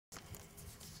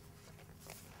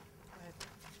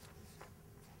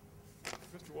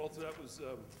Walzer, that was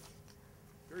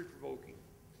very provoking,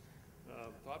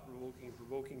 thought-provoking, and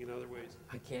provoking in other ways.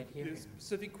 I can't hear you. The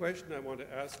specific question I want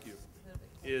to ask you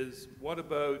is, what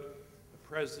about a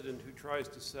president who tries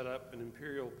to set up an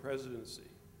imperial presidency,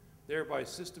 thereby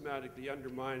systematically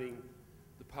undermining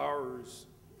the powers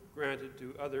granted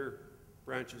to other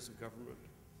branches of government?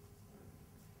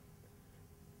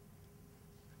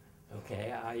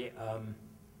 Okay,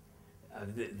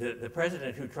 the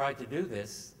president who tried to do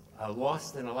this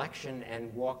lost an election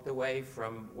and walked away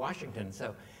from Washington.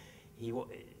 So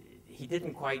he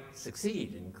didn't quite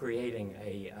succeed in creating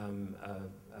a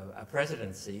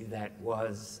presidency that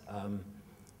was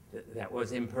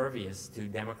impervious to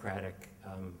democratic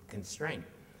constraint.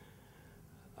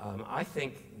 I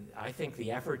think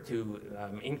the effort to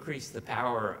increase the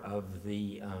power of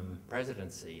the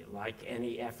presidency, like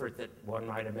any effort that one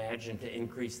might imagine to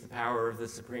increase the power of the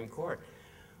Supreme Court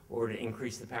or to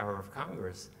increase the power of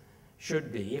Congress,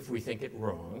 should be, if we think it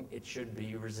wrong, it should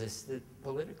be resisted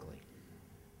politically.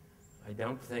 I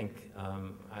don't think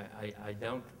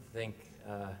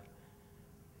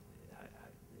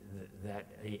that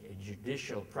a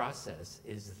judicial process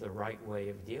is the right way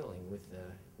of dealing with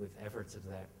efforts of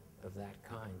that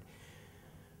kind.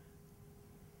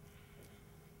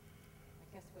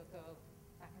 I guess we'll go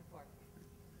back and forth.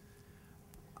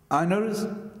 I noticed.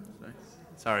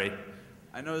 Sorry.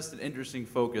 I noticed an interesting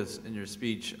focus in your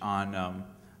speech on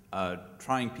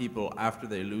trying people after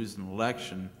they lose an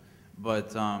election,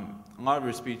 but a lot of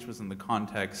your speech was in the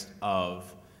context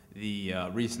of the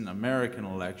recent American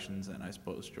elections and I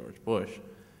suppose George Bush.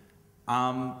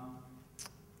 I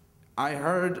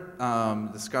heard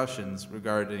discussions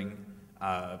regarding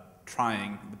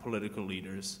trying the political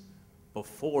leaders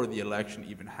before the election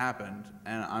even happened,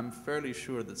 and I'm fairly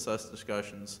sure that such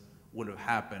discussions would have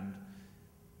happened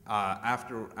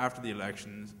after the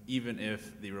elections, even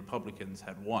if the Republicans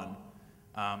had won.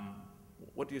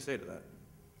 What do you say to that?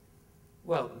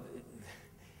 Well,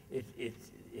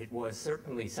 it was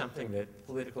certainly something that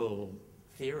political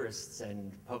theorists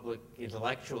and public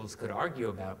intellectuals could argue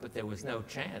about, but there was no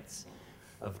chance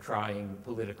of trying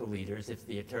political leaders if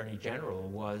the Attorney General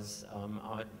was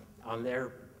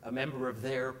a member of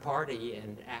their party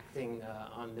and acting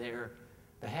on their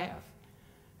behalf.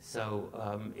 So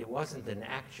it wasn't an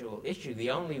actual issue.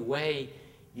 The only way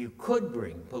you could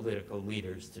bring political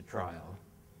leaders to trial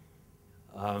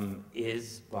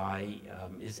is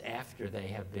after they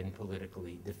have been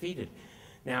politically defeated.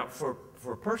 Now, for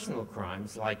personal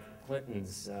crimes like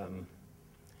Clinton's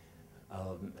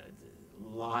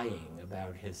lying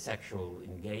about his sexual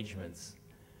engagements,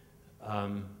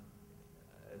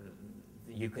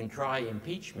 you can try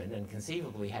impeachment, and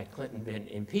conceivably, had Clinton been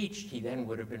impeached, he then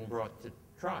would have been brought to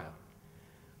trial.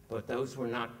 But those were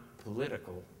not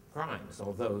political crimes,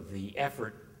 although the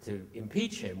effort to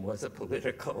impeach him was a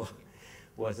political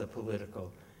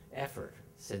effort,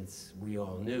 since we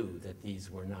all knew that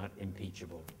these were not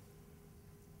impeachable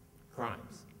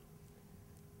crimes.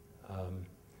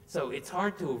 So it's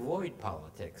hard to avoid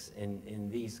politics in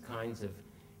these kinds of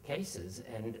cases,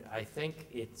 and I think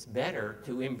it's better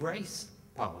to embrace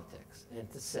politics and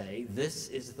to say, this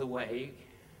is the way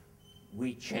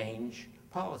we change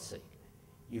policy.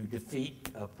 You defeat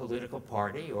a political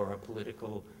party or a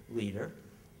political leader,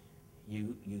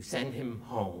 you send him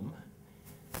home,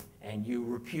 and you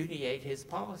repudiate his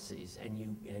policies, and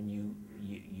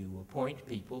you appoint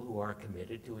people who are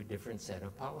committed to a different set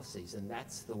of policies. And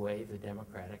that's the way the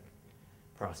democratic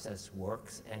process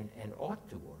works and ought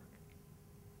to work.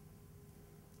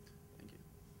 Thank you.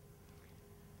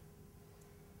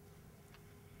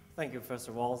 Thank you,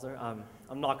 Professor Walzer.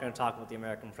 I'm not going to talk about the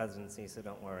American presidency, so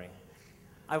don't worry.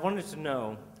 I wanted to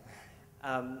know,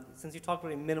 since you talked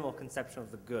about a minimal conception of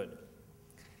the good,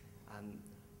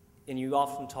 and you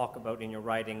often talk about in your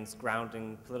writings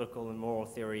grounding political and moral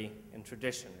theory in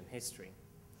tradition and history,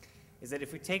 is that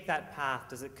if we take that path,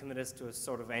 does it commit us to a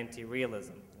sort of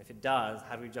anti-realism? If it does,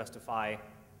 how do we justify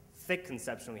thick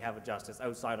conception we have of justice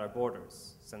outside our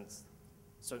borders, since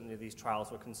certainly these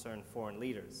trials will concern foreign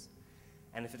leaders?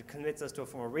 And if it commits us to a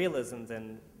form of realism,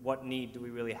 then what need do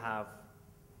we really have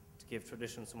to give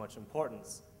tradition so much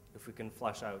importance if we can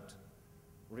flush out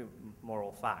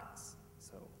moral facts?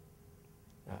 So.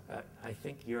 I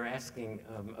think you're asking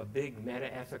a big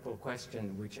meta-ethical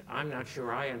question, which I'm not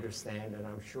sure I understand, and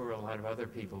I'm sure a lot of other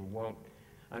people won't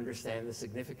understand the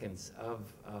significance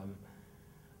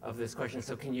of this question.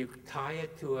 So can you tie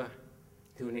it to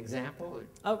an example?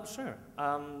 Oh, sure.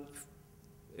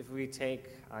 If we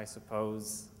take, I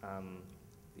suppose,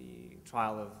 the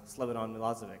trial of Slobodan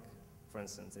Milosevic, for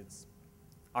instance, it's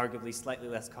arguably slightly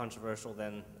less controversial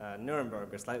than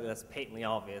Nuremberg, or slightly less patently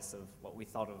obvious of what we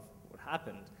thought of what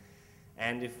happened.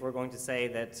 And if we're going to say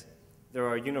that there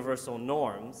are universal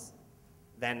norms,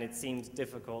 then it seems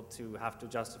difficult to have to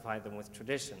justify them with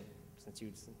tradition, since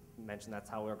you mentioned that's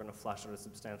how we're going to flush out a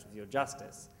substantial view of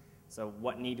justice. So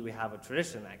what need do we have of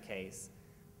tradition in that case?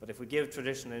 But if we give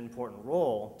tradition an important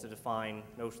role to define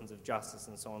notions of justice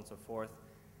and so on and so forth,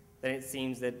 then it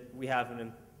seems that we have an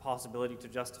impossibility to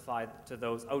justify to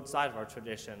those outside of our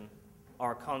tradition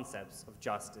our concepts of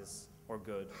justice or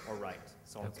good or right,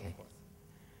 so on and so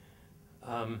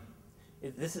forth.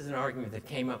 This is an argument that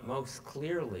came up most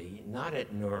clearly, not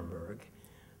at Nuremberg,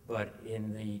 but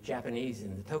in the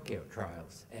Tokyo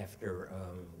trials after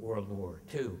World War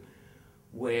II,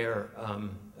 where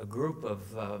a group of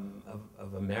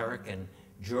American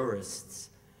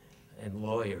jurists and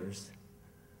lawyers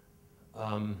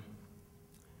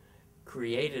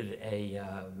created a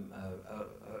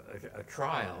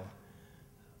trial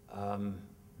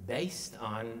based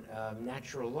on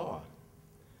natural law,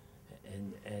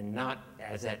 and not,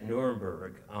 as at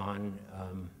Nuremberg, on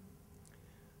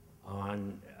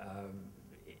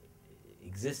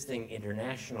existing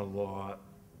international law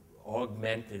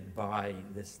augmented by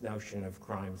this notion of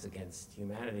crimes against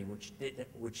humanity,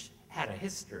 which had a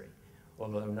history,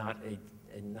 although not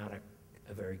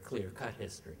a very clear-cut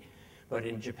history. But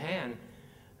in Japan,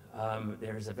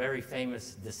 there's a very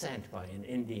famous dissent by an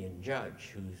Indian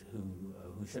judge who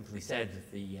simply said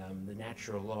that the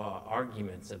natural law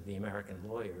arguments of the American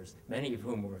lawyers, many of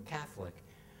whom were Catholic,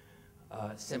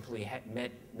 simply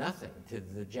meant nothing to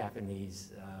the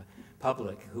Japanese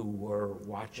public who were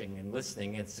watching and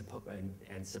listening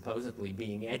and supposedly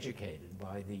being educated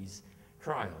by these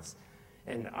trials.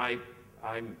 And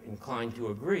I'm inclined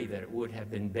to agree that it would have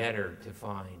been better to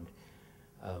find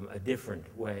a different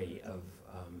way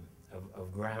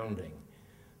of grounding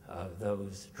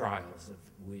those trials.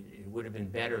 It would have been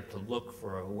better to look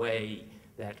for a way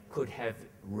that could have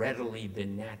readily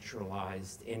been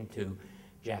naturalized into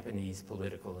Japanese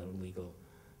political and legal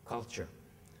culture.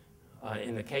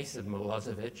 In the case of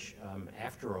Milosevic,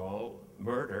 after all,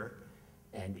 murder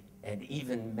and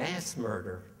even mass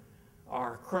murder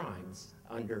are crimes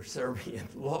under Serbian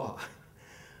law.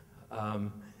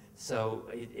 So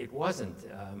it wasn't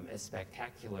a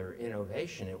spectacular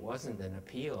innovation. It wasn't an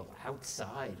appeal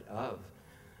outside of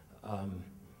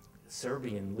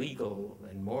Serbian legal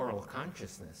and moral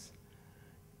consciousness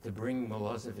to bring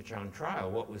Milosevic on trial.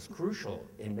 What was crucial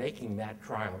in making that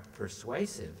trial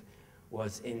persuasive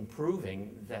was in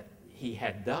proving that he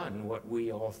had done what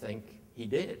we all think he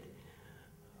did.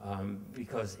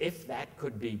 Because if that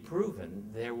could be proven,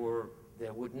 there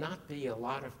would not be a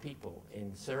lot of people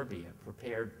in Serbia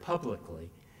prepared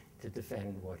publicly to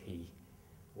defend what he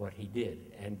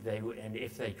did. And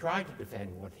if they tried to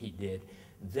defend what he did,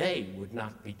 they would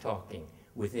not be talking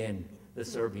within the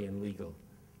Serbian legal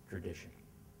tradition.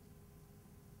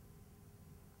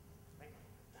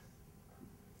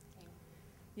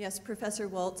 Yes, Professor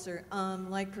Walzer.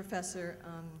 Like Professor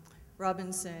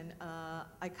Robinson,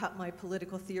 I cut my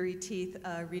political theory teeth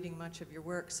reading much of your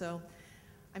work, so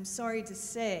I'm sorry to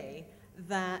say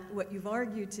that what you've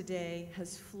argued today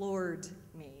has floored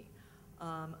me.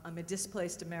 I'm a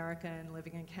displaced American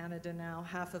living in Canada now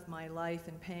half of my life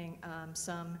and paying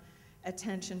some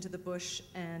attention to the Bush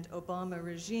and Obama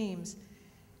regimes.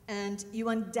 And you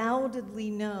undoubtedly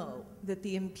know that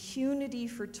the impunity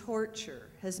for torture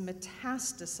has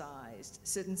metastasized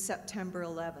since September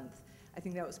 11th. I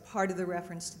think that was part of the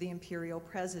reference to the imperial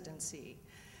presidency.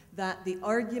 That the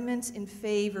arguments in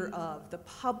favor of the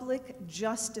public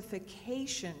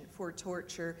justification for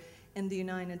torture in the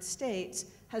United States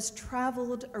has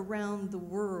traveled around the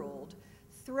world,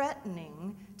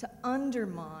 threatening to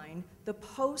undermine the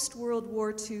post-World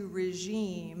War II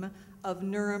regime of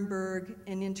Nuremberg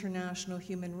and international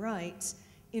human rights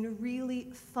in a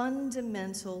really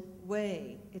fundamental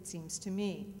way, it seems to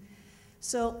me.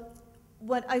 So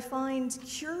what I find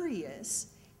curious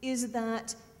is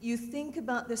that you think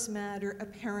about this matter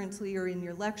apparently, or in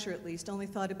your lecture at least, only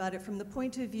thought about it from the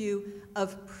point of view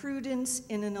of prudence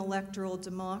in an electoral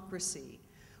democracy,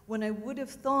 when I would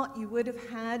have thought you would have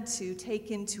had to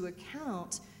take into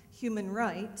account human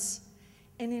rights.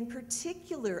 And in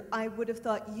particular, I would have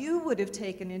thought you would have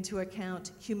taken into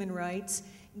account human rights,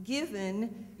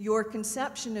 given your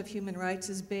conception of human rights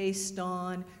is based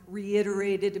on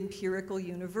reiterated empirical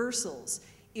universals.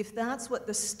 If that's what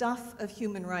the stuff of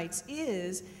human rights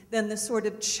is, then the sort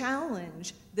of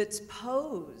challenge that's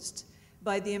posed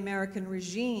by the American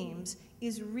regimes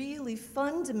is really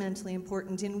fundamentally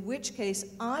important, in which case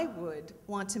I would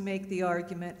want to make the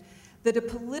argument that a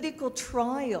political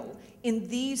trial in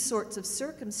these sorts of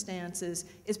circumstances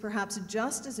is perhaps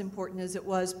just as important as it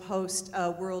was post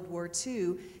World War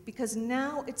II, because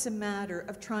now it's a matter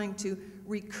of trying to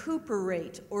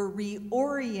recuperate or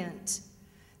reorient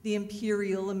the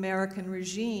imperial American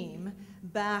regime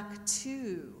back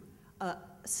to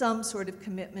some sort of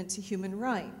commitment to human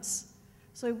rights.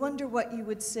 So I wonder what you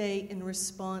would say in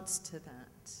response to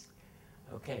that.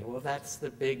 Okay, well, that's the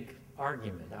big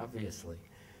argument, obviously.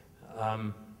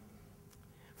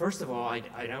 First of all, I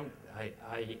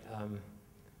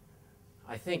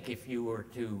think if you were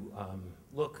to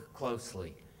look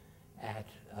closely at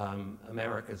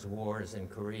America's wars in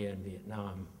Korea and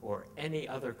Vietnam, or any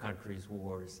other country's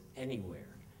wars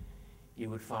anywhere, you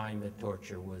would find that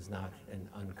torture was not an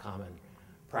uncommon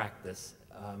practice.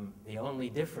 The only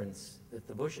difference that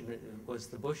was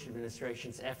the Bush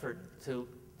administration's effort to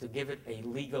give it a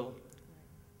legal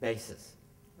basis.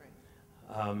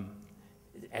 Right.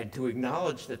 And to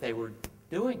acknowledge that they were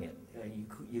doing it.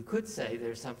 You could say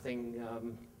there's something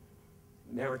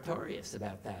meritorious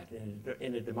about that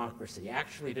in a democracy,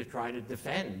 actually to try to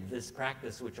defend this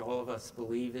practice which all of us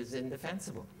believe is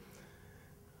indefensible.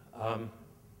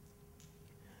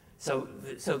 So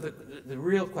the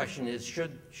real question is,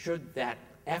 should that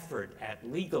effort at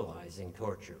legalizing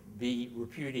torture be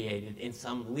repudiated in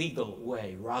some legal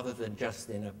way rather than just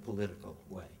in a political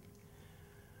way?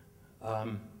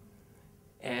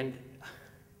 And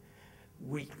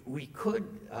we could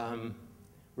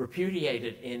repudiate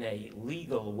it in a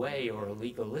legal way or a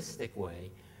legalistic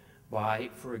way by,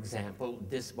 for example,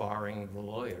 disbarring the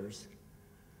lawyers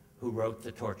who wrote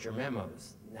the torture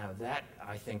memos. Now that,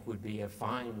 I think, would be a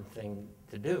fine thing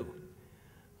to do.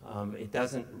 It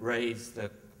doesn't raise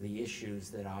the issues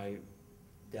that I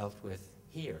dealt with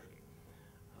here.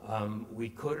 We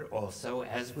could also,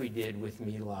 as we did with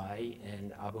My Lai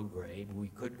and Abu Ghraib, we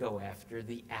could go after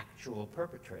the actual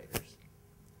perpetrators.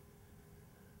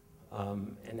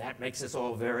 And that makes us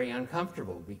all very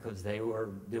uncomfortable because they were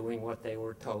doing what they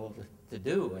were told to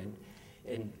do. And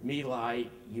in My Lai,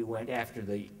 you went after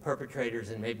the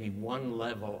perpetrators and maybe one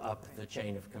level up the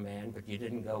chain of command, but you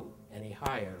didn't go any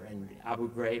higher. And Abu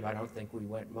Ghraib, I don't think we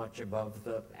went much above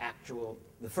the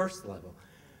first level.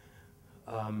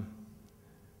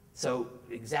 So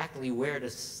exactly where to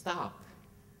stop,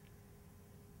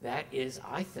 that is,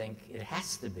 I think, it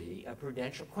has to be a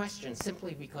prudential question,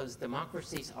 simply because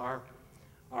democracies are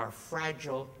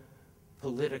fragile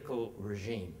political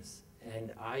regimes.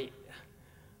 And I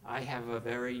have a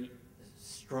very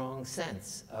strong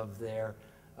sense of their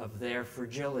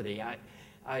fragility.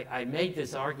 I made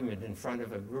this argument in front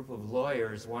of a group of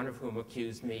lawyers, one of whom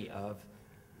accused me of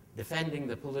defending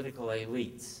the political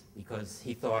elites because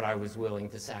he thought I was willing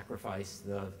to sacrifice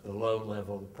the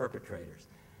low-level perpetrators.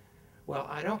 Well,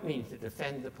 I don't mean to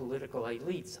defend the political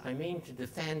elites. I mean to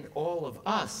defend all of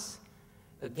us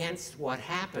against what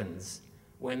happens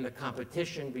when the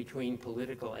competition between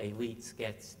political elites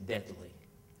gets deadly.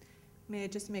 May I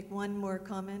just make one more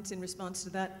comment in response to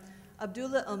that?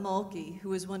 Abdullah al-Malki, who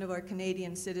was one of our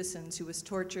Canadian citizens who was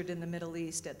tortured in the Middle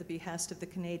East at the behest of the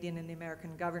Canadian and the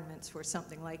American governments for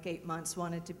something like 8 months,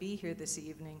 wanted to be here this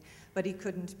evening, but he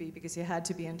couldn't be because he had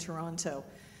to be in Toronto.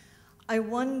 I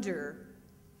wonder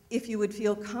if you would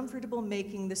feel comfortable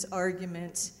making this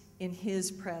argument in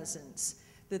his presence,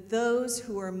 that those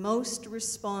who are most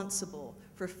responsible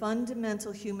for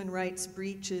fundamental human rights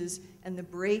breaches and the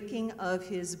breaking of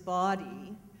his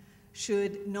body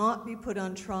should not be put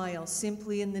on trial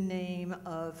simply in the name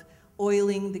of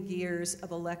oiling the gears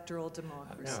of electoral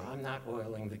democracy. No, I'm not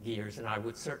oiling the gears, and I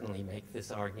would certainly make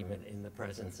this argument in the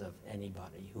presence of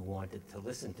anybody who wanted to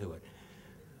listen to it.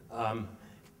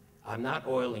 I'm not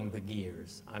oiling the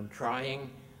gears. I'm trying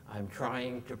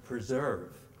to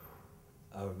preserve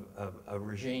a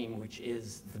regime which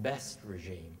is the best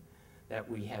regime that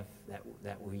we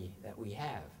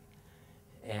have.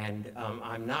 And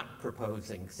I'm not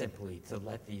proposing simply to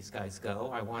let these guys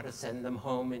go. I want to send them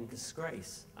home in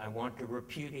disgrace. I want to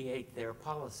repudiate their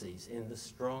policies in the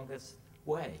strongest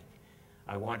way.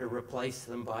 I want to replace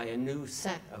them by a new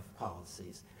set of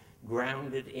policies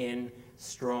grounded in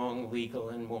strong legal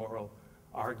and moral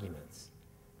arguments.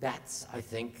 That's, I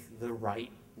think, the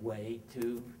right way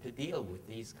to deal with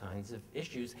these kinds of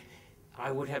issues.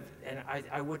 I would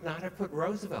not have put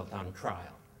Roosevelt on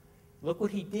trial. Look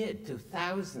what he did to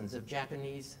thousands of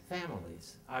Japanese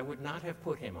families. I would not have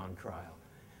put him on trial,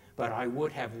 but I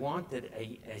would have wanted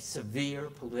a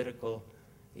severe political.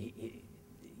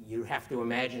 You have to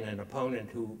imagine an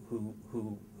opponent who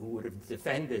would have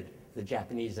defended the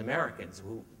Japanese Americans.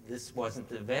 This wasn't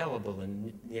available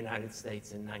in the United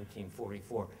States in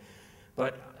 1944.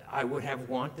 But I would have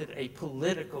wanted a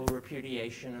political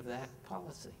repudiation of that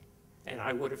policy. And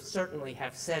I would have certainly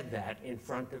have said that in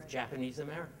front of Japanese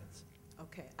Americans.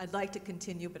 Okay, I'd like to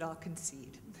continue, but I'll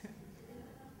concede.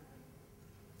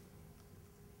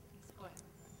 Go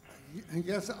ahead.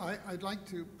 Yes, I'd like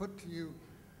to put to you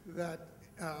that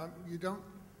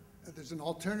there's an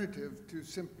alternative to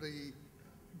simply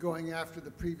going after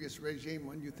the previous regime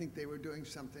when you think they were doing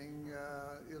something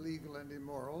illegal and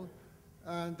immoral,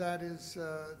 and that is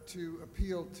to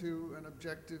appeal to an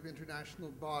objective international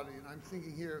body. And I'm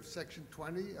thinking here of Section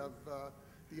 20 of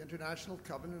the International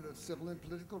Covenant of Civil and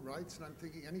Political Rights, and I'm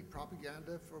thinking any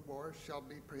propaganda for war shall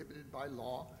be prohibited by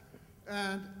law.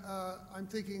 And I'm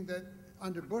thinking that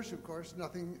under Bush, of course,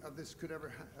 nothing of this could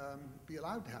ever be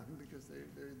allowed to happen because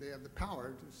they have the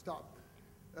power to stop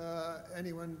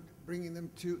anyone bringing them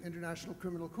to International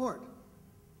Criminal Court.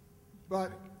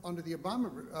 But under the Obama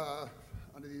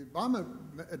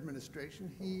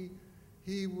administration,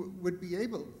 he would be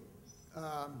able,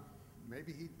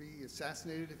 maybe he'd be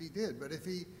assassinated if he did, but if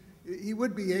he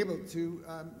would be able to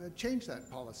change that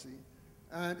policy.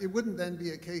 And it wouldn't then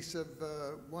be a case of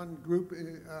one group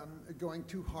going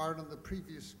too hard on the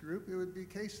previous group. It would be a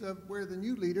case of where the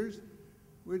new leaders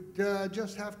would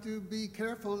just have to be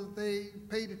careful that they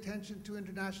paid attention to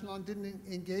international and didn't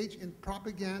engage in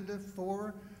propaganda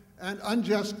for an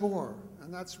unjust war.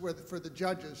 And that's where for the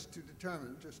judges to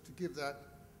determine, just to give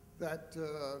that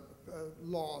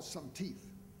law some teeth.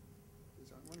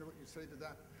 I wonder what you say to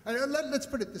that. And let's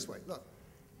put it this way. Look,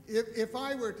 if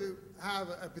I were to have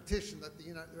a petition that the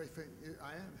United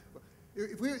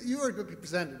if you were to be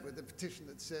presented with a petition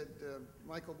that said,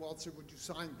 Michael Walzer, would you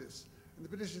sign this? And the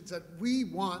petition said, we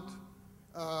want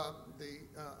a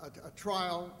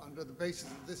trial under the basis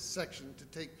of this section to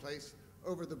take place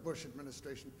over the Bush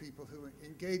administration people who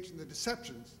engaged in the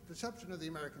deception of the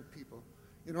American people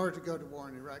in order to go to war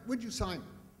in Iraq. Would you sign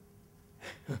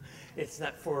it? It's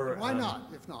not for... Why not,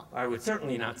 if not? I would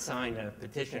certainly not sign a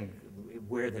petition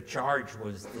where the charge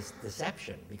was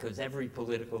deception, because every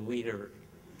political leader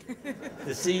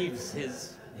deceives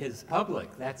his public.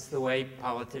 That's the way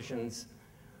politicians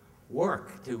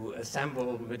work, to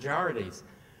assemble majorities.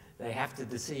 They have to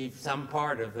deceive some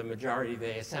part of the majority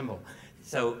they assemble.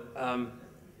 So,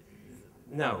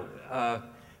 no,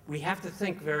 we have to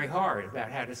think very hard about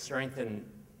how to strengthen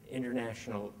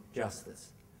international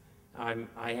justice.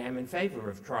 I am in favor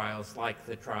of trials like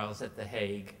the trials at The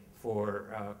Hague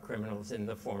for criminals in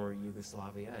the former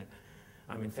Yugoslavia. And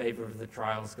I'm in favor of the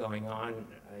trials going on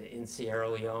in Sierra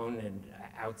Leone and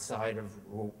outside of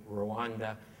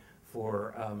Rwanda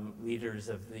for leaders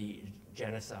of the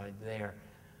genocide there.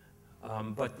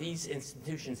 But these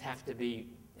institutions have to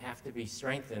be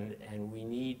strengthened, and we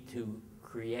need to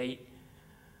create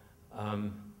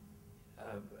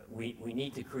we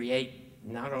need to create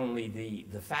not only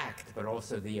the fact, but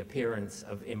also the appearance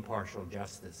of impartial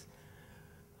justice.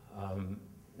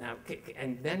 Now,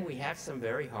 and then we have some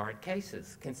very hard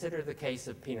cases. Consider the case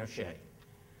of Pinochet.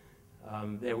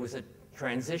 There was a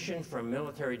transition from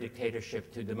military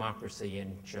dictatorship to democracy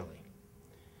in Chile.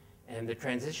 And the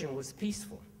transition was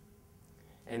peaceful.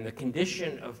 And the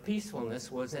condition of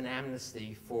peacefulness was an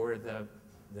amnesty for the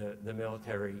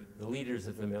leaders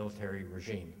of the military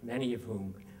regime, many of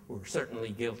whom were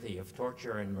certainly guilty of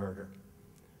torture and murder.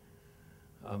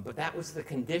 But that was the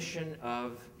condition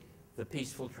of the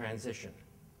peaceful transition.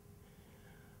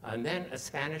 And then a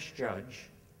Spanish judge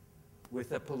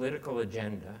with a political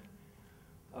agenda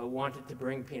wanted to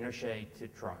bring Pinochet to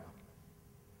trial.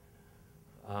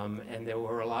 And there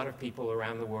were a lot of people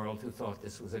around the world who thought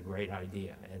this was a great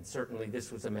idea. And certainly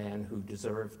this was a man who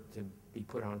deserved to be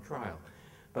put on trial.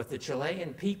 But the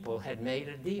Chilean people had made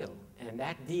a deal, and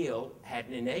that deal had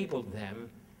enabled them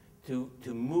to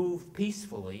move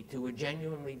peacefully to a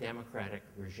genuinely democratic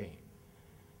regime.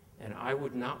 And I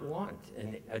would not want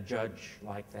a judge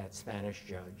like that Spanish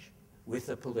judge with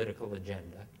a political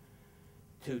agenda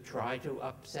to try to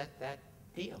upset that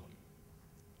deal.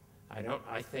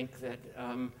 I think that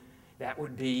that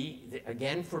would be,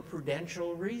 again, for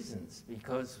prudential reasons,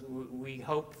 because we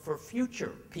hope for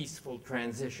future peaceful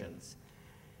transitions,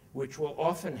 which will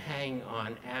often hang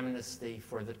on amnesty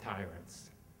for the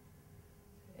tyrants.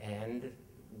 And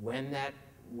when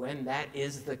that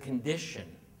is the condition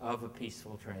of a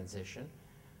peaceful transition,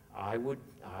 I would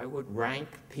rank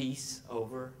peace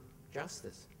over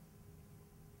justice.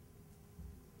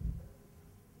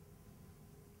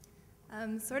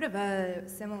 Sort of a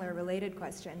similar related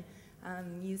question.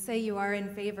 You say you are in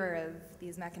favor of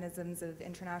these mechanisms of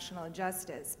international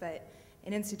justice, but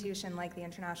an institution like the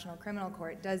International Criminal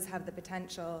Court does have the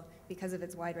potential, because of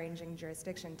its wide-ranging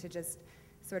jurisdiction, to just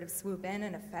sort of swoop in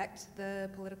and affect the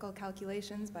political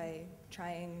calculations by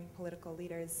trying political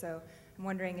leaders. So I'm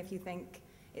wondering if you think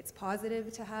it's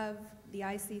positive to have the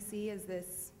ICC as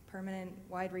this permanent,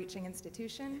 wide-reaching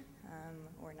institution,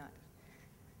 or not?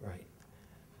 Right.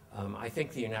 I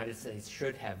think the United States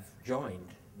should have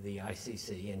joined the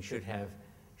ICC and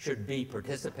should be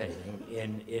participating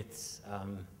in its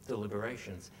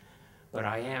deliberations. But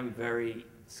I am very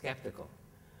skeptical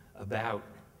about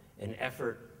an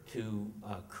effort to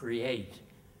create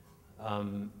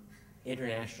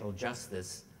international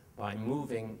justice by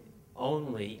moving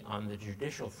only on the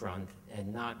judicial front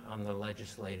and not on the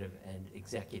legislative and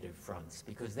executive fronts,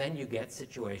 because then you get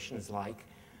situations like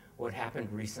what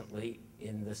happened recently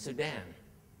in the Sudan,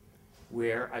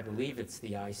 where I believe it's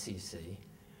the ICC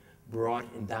brought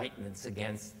indictments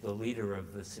against the leader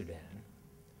of the Sudan,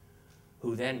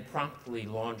 who then promptly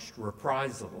launched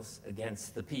reprisals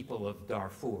against the people of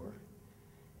Darfur.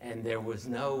 And there was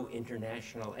no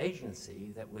international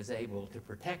agency that was able to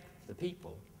protect the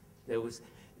people. There was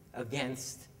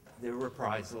against the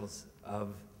reprisals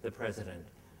of the president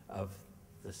of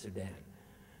the Sudan.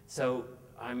 So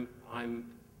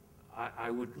I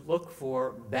would look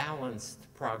for balanced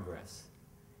progress.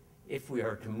 If we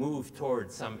are to move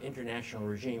towards some international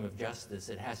regime of justice,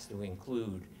 it has to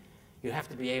include, you have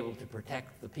to be able to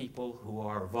protect the people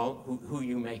who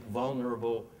you make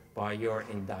vulnerable by your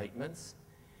indictments,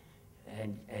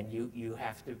 and you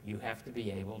have to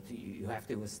be able to, you have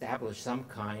to establish some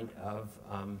kind of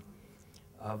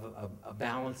a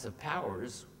balance of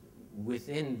powers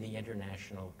within the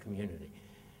international community.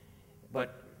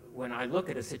 But when I look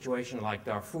at a situation like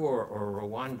Darfur or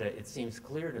Rwanda, it seems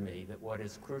clear to me that what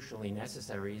is crucially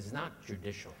necessary is not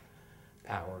judicial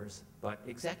powers, but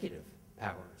executive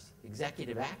powers.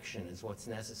 Executive action is what's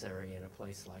necessary in a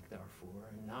place like Darfur,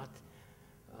 and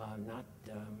not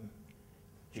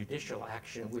judicial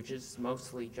action, which is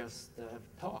mostly just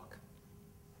talk.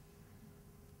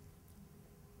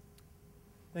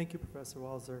 Thank you, Professor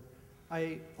Walzer.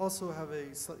 I also have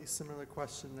a slightly similar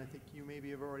question. I think you maybe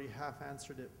have already half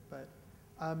answered it, but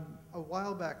a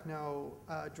while back now,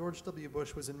 George W.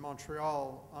 Bush was in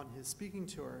Montreal on his speaking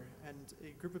tour, and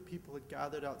a group of people had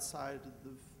gathered outside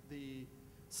the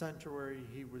center where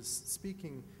he was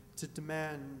speaking to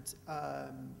demand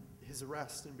his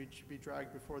arrest and be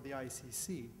dragged before the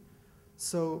ICC.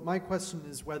 So my question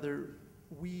is whether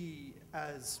we,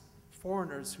 as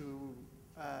foreigners who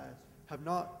have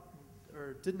not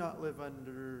or did not live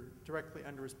directly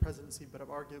under his presidency, but have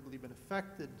arguably been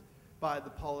affected by the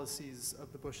policies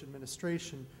of the Bush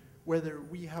administration, whether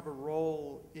we have a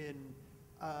role in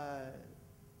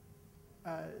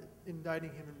indicting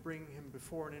him and bringing him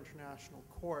before an international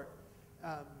court,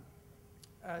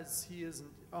 as he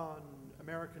isn't on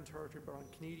American territory but on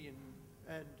Canadian,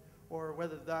 or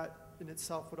whether that in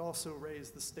itself would also raise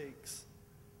the stakes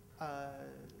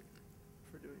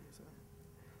for doing so.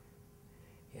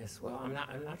 Yes, well, I'm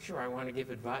not sure I want to give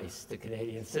advice to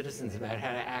Canadian citizens about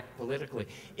how to act politically.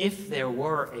 If there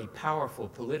were a powerful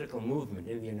political movement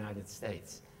in the United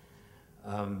States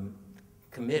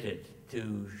committed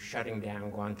to shutting down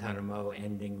Guantanamo,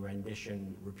 ending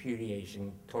rendition,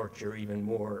 repudiating torture even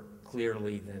more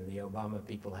clearly than the Obama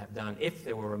people have done, if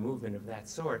there were a movement of that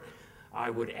sort, I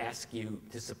would ask you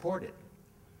to support it.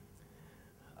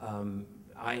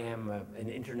 I am an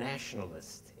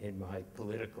internationalist in my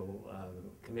political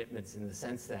commitments, in the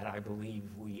sense that I believe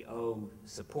we owe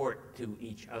support to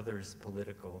each other's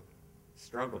political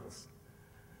struggles.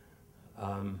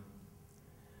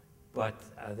 But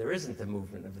there isn't a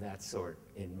movement of that sort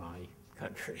in my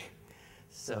country.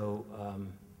 So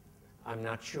I'm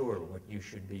not sure what you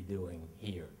should be doing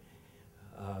here.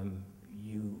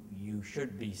 You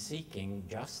should be seeking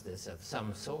justice of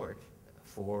some sort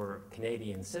for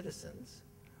Canadian citizens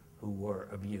who were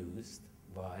abused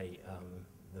by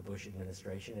the Bush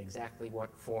administration. Exactly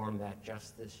what form that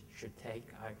justice should take,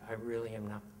 I really am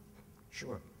not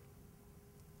sure.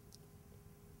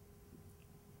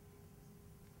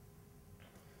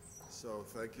 So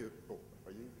thank you. Oh,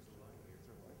 are you?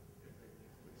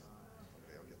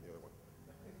 Okay, I'll get the other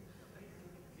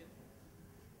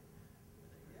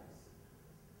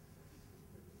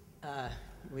one.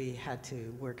 We had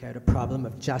to work out a problem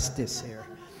of justice here.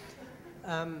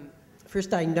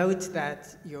 First, I note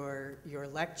that your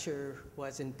lecture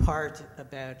was in part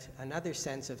about another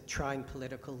sense of trying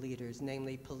political leaders,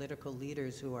 namely political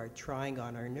leaders who are trying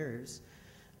on our nerves,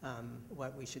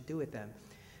 what we should do with them.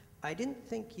 I didn't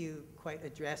think you quite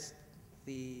addressed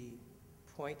the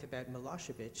point about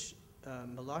Milosevic.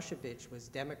 Milosevic was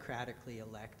democratically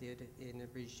elected in a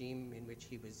regime in which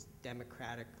he was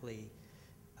democratically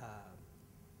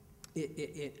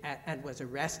and was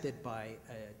arrested by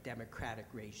a democratic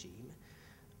regime.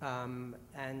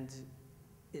 And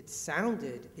it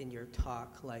sounded in your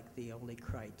talk like the only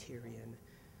criterion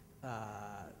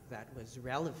that was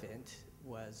relevant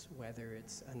was whether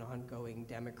it's an ongoing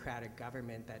democratic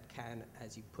government that can,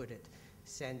 as you put it,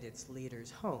 send its leaders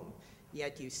home.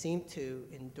 Yet you seem to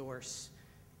endorse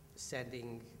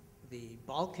sending the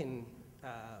Balkan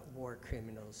war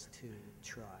criminals to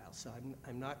trial. So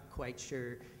I'm not quite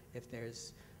sure if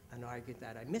there's an argument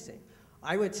that I'm missing.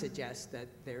 I would suggest that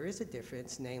there is a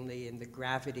difference, namely in the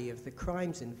gravity of the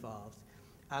crimes involved.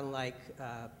 Unlike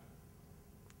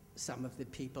some of the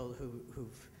people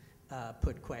who've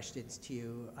put questions to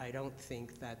you, I don't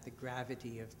think that the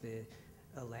gravity of the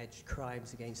alleged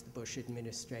crimes against the Bush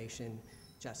administration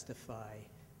justify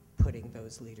putting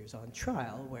those leaders on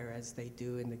trial, whereas they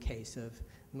do in the case of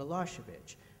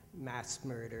Milosevic, mass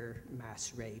murder,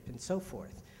 mass rape, and so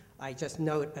forth. I just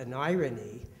note an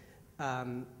irony.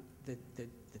 The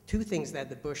two things that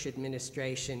the Bush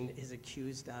administration is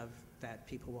accused of that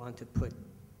people want to put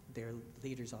their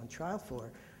leaders on trial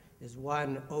for is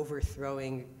one,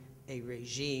 overthrowing a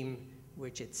regime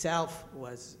which itself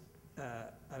was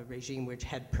a regime which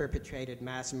had perpetrated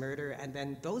mass murder, and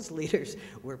then those leaders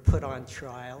were put on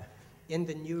trial in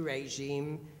the new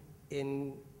regime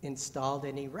installed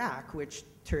in Iraq, which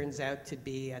turns out to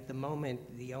be, at the moment,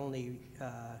 the only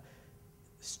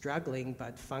struggling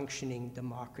but functioning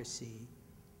democracy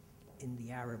in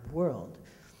the Arab world.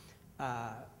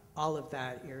 All of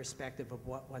that irrespective of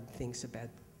what one thinks about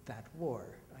that war.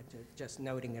 I'm just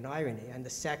noting an irony. And the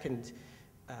second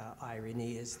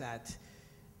irony is that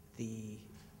the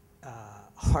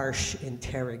harsh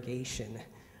interrogation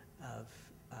of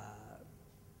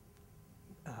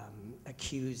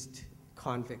accused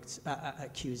convicts,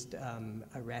 accused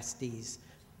arrestees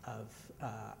of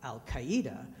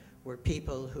Al-Qaeda were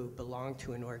people who belonged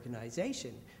to an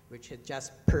organization which had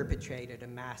just perpetrated a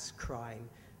mass crime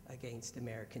against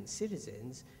American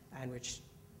citizens and which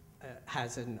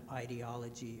has an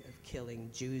ideology of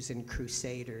killing Jews and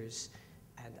crusaders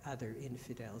and other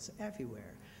infidels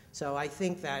everywhere. So I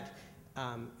think that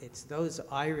it's those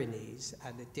ironies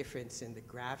and the difference in the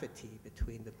gravity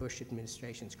between the Bush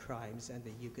administration's crimes and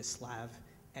the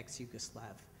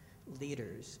ex-Yugoslav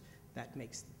leaders that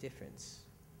makes the difference.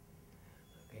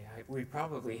 Okay, we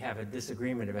probably have a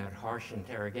disagreement about harsh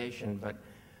interrogation, but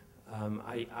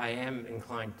I am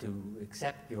inclined to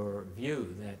accept your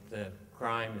view that the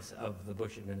crimes of the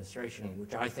Bush administration,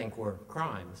 which I think were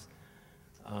crimes,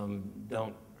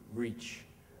 don't reach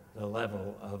the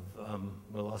level of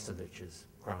Milosevic's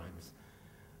crimes.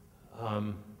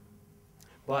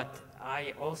 But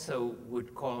I also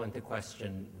would call into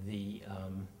question the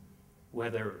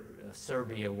whether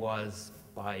Serbia was,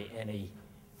 by any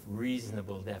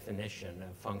reasonable definition,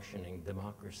 a functioning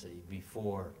democracy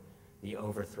before the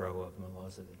overthrow of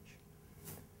Milosevic.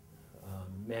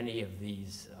 Many of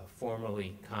these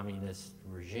formerly communist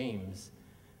regimes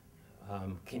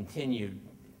continue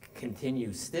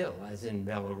still, as in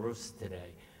Belarus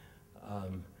today,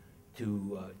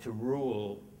 to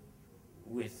rule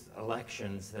with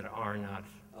elections that are not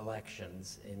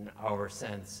elections in our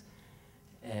sense,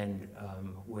 and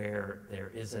where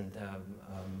there isn't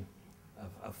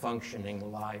a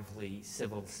functioning, lively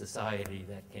civil society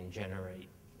that can generate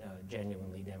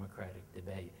genuinely democratic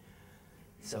debate.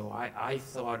 So I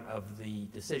thought of the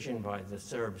decision by the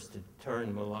Serbs to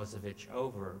turn Milosevic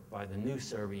over by the new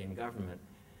Serbian government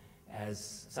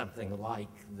as something like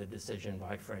the decision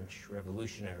by French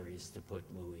revolutionaries to put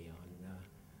Louis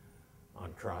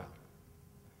on trial.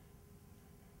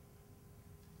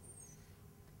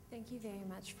 Thank you very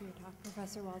much for your talk,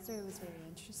 Professor Walzer. It was very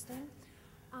interesting.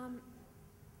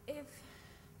 If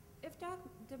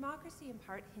democracy in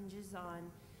part hinges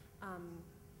on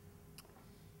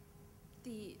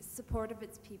the support of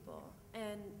its people,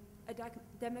 and a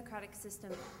democratic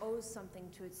system owes something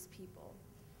to its people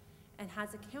and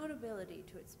has accountability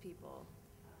to its people,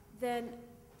 then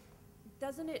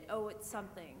doesn't it owe it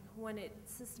something when it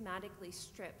systematically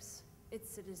strips its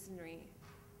citizenry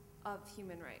of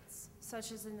human rights,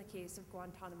 such as in the case of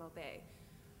Guantanamo Bay?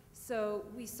 So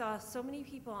we saw so many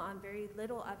people on very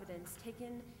little evidence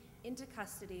taken into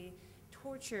custody,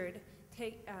 tortured,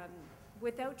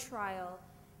 without trial,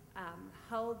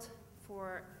 held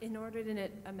for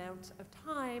inordinate amount of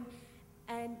time,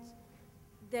 and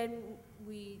then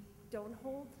we don't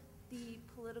hold the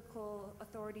political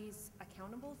authorities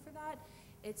accountable for that.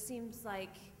 It seems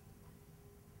like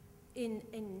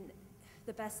in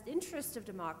the best interest of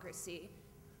democracy,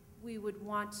 we would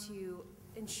want to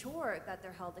ensure that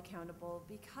they're held accountable,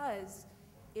 because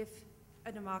if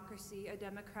a democracy, a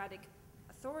democratic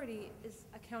authority is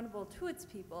accountable to its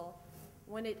people.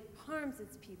 When it harms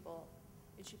its people,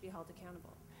 it should be held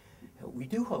accountable. We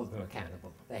do hold them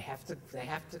accountable. They have to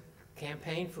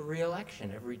campaign for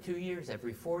re-election every 2 years,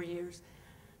 every 4 years.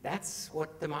 That's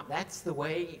the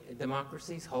way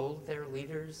democracies hold their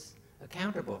leaders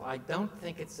accountable. I don't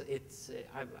think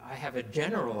I have a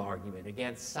general argument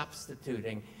against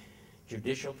substituting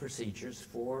judicial procedures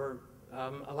for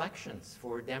elections,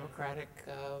 for democratic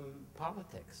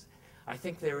politics. I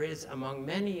think there is, among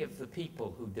many of the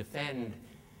people who defend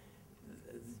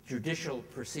judicial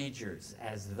procedures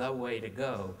as the way to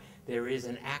go, there is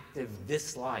an active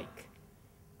dislike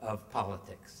of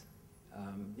politics.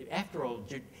 After all,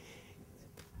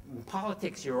 in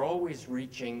politics, you're always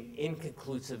reaching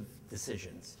inconclusive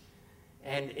decisions.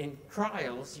 And in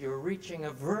trials, you're reaching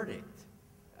a verdict,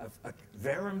 a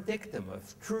verum dictum,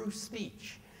 of true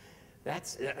speech.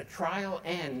 A trial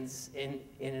ends in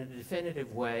a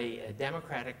definitive way. A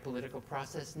democratic political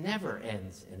process never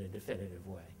ends in a definitive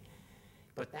way.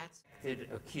 But that's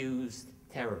accused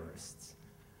terrorists.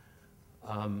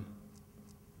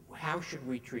 How should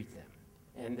we treat them?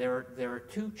 And there are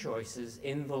two choices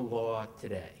in the law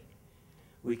today.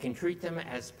 We can treat them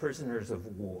as prisoners of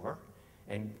war,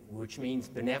 which means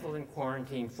benevolent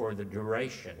quarantine for the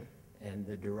duration, and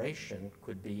the duration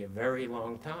could be a very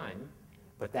long time,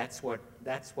 but that's what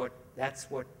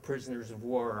prisoners of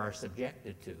war are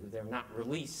subjected to. They're not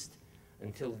released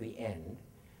until the end,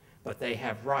 but they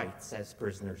have rights as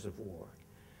prisoners of war.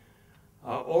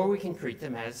 Or we can treat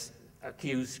them as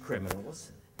accused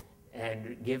criminals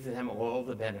and give them all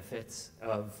the benefits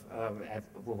of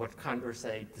what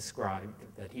Condorcet described,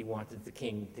 that he wanted the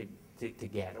king to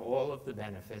get, all of the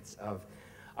benefits of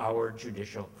our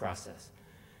judicial process.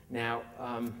 Now,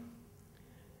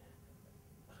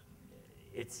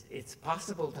 it's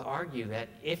possible to argue that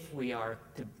if we are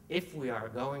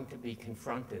going to be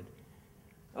confronted,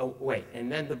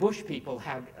 and then the Bush people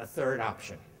had a third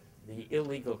option, the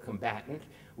illegal combatant,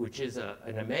 which is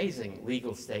an amazing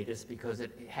legal status because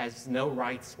it has no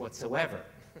rights whatsoever.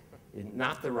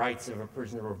 Not the rights of a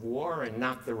prisoner of war and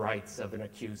not the rights of an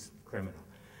accused criminal.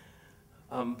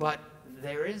 But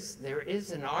there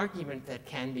is an argument that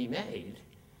can be made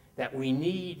that we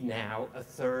need now a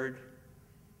third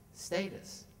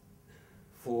status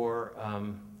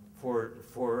in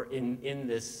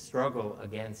this struggle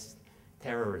against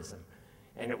terrorism.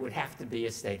 And it would have to be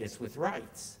a status with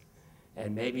rights.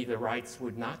 And maybe the rights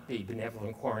would not be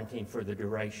benevolent quarantine for the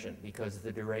duration, because the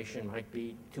duration might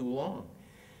be too long.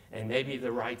 And maybe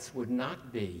the rights would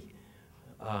not be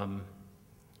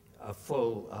a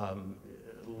full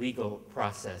legal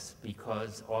process,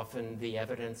 because often the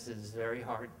evidence is very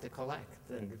hard to collect.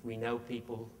 And we know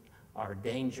people are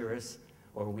dangerous,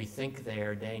 or we think they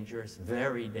are dangerous,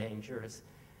 very dangerous,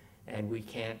 and we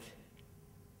can't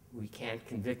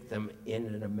convict them in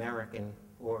an American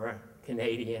or a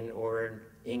Canadian or an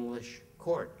English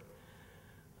court.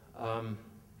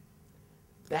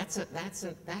 That's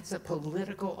a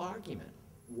political argument.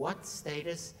 What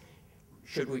status?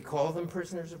 Should we call them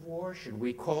prisoners of war? Should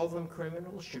we call them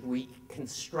criminals? Should we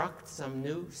construct some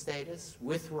new status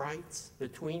with rights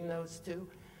between those two?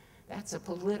 That's a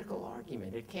political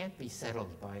argument. It can't be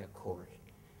settled by a court.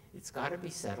 It's got to be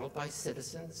settled by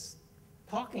citizens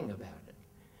talking about it.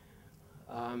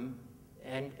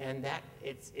 And that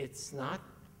it's not,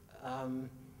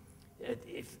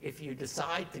 if you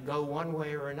decide to go one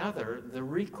way or another, the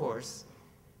recourse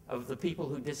of the people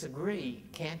who disagree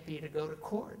can't be to go to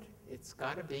court. It's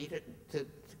got to be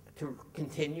to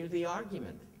continue the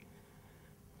argument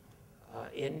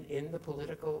in the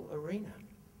political arena.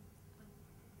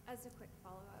 As a quick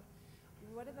follow-up,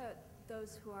 what about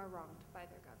those who are wronged by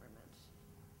their government?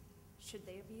 Should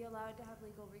they be allowed to have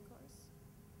legal recourse?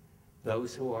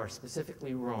 Those who are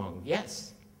specifically wrong,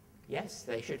 yes. Yes,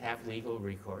 they should have legal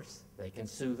recourse. They can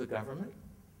sue the government.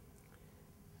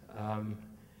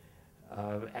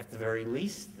 At the very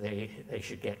least, they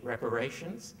should get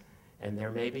reparations, and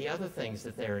there may be other things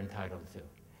that they're entitled to.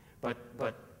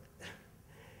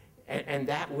 And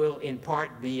that will, in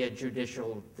part, be a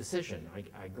judicial decision.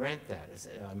 I grant that.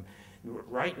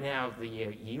 Right now,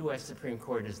 the U.S. Supreme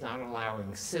Court is not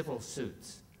allowing civil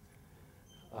suits.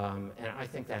 And I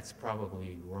think that's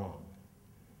probably wrong.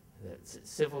 That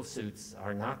civil suits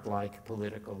are not like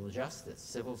political justice.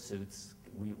 Civil suits,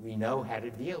 we know how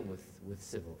to deal with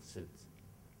civil suits.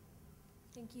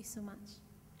 Thank you so much.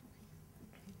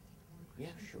 Yeah,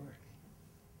 sure.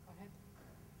 Go ahead.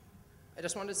 I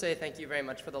just wanted to say thank you very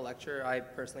much for the lecture. I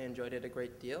personally enjoyed it a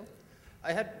great deal.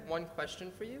 I had one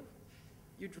question for you.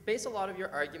 You base a lot of your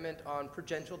argument on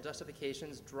prudential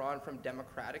justifications drawn from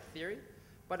democratic theory,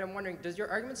 but I'm wondering, does your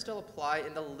argument still apply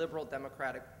in the liberal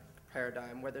democratic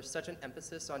paradigm where there's such an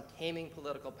emphasis on taming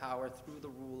political power through the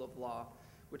rule of law,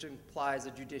 which implies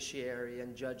a judiciary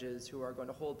and judges who are going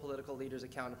to hold political leaders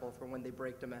accountable for when they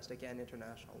break domestic and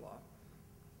international law?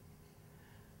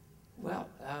 Well,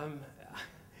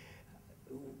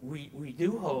 we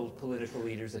do hold political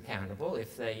leaders accountable.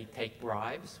 If they take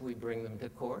bribes, we bring them to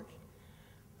court.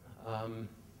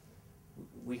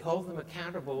 We hold them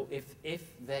accountable if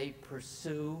they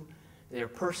pursue their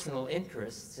personal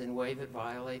interests in a way that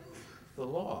violate the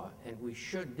law, and we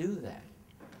should do that.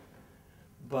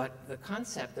 But the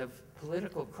concept of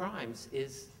political crimes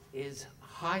is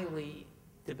highly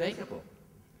debatable,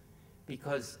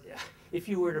 because if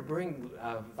you were to bring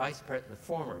the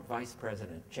former Vice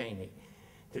President Cheney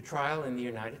to trial in the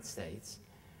United States,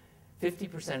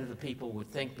 50% of the people would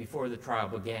think before the trial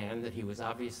began that he was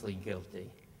obviously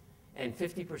guilty, and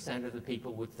 50% of the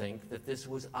people would think that this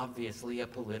was obviously a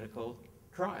political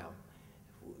trial,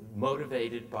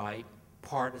 motivated by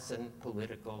partisan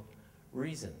political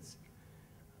reasons.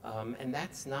 And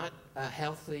that's not a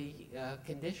healthy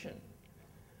condition.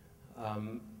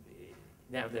 Now,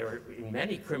 in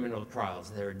many criminal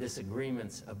trials, there are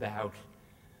disagreements about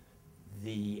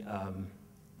the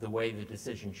way the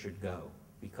decision should go,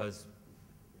 because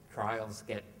trials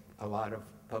get a lot of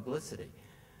publicity.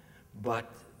 But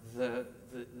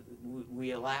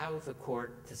we allow the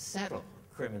court to settle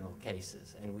criminal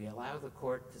cases, and we allow the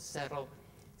court to settle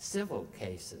civil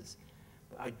cases.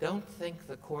 I don't think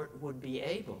the court would be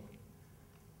able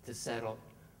to settle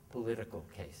political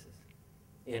cases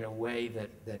in a way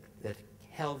that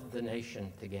held the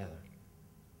nation together.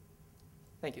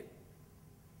 Thank you.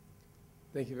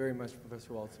 Thank you very much,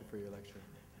 Professor Walzer, for your lecture.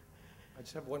 I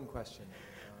just have one question.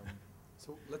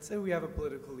 So let's say we have a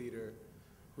political leader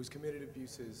who's committed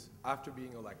abuses after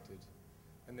being elected,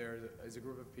 and there is a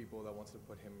group of people that wants to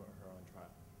put him or her on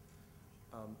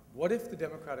trial. What if the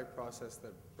democratic process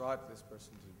that brought this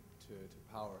person to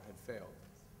power had failed?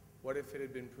 What if it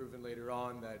had been proven later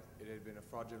on that it had been a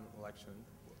fraudulent election,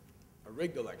 a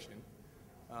rigged election,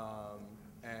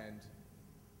 and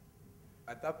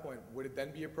at that point, would it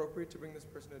then be appropriate to bring this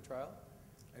person to trial?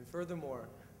 And furthermore,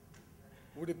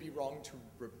 would it be wrong to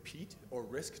repeat or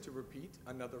risk to repeat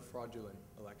another fraudulent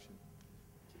election?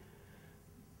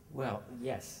 Well,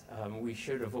 yes, we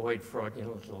should avoid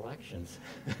fraudulent elections.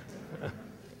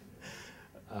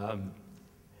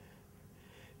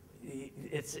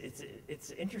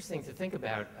 It's interesting to think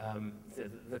about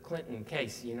the Clinton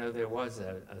case. You know, there was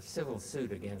a civil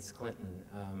suit against Clinton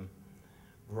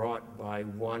brought by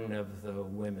one of the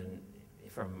women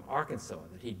from Arkansas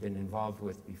that he'd been involved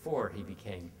with before he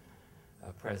became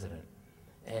president.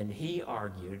 And he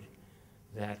argued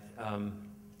that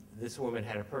this woman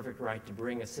had a perfect right to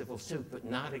bring a civil suit, but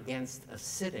not against a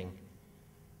sitting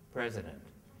president.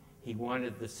 He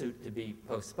wanted the suit to be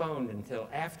postponed until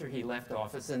after he left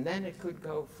office, and then it could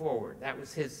go forward. That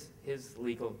was his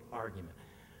legal argument.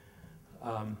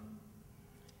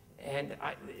 And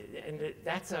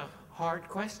that's a hard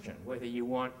question, whether you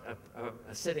want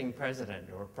a sitting president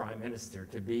or prime minister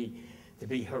to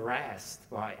be harassed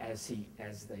by, as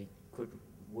they could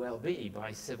well be,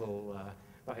 by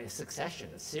by a succession,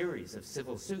 a series of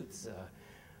civil suits,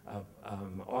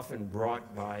 often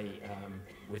brought by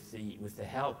with the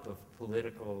help of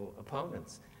political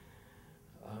opponents.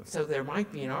 So there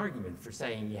might be an argument for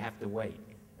saying you have to wait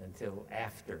until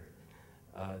after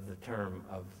the term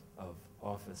of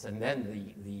office, and then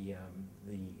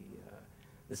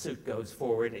the suit goes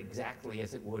forward exactly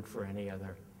as it would for any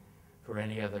other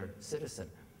citizen.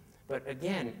 But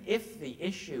again, if the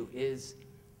issue is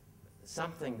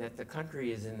something that the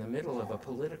country is in the middle of a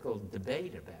political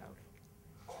debate about,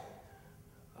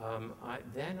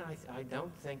 then I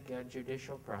don't think a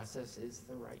judicial process is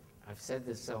the right. I've said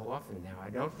this so often now. I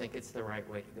don't think it's the right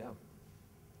way to go.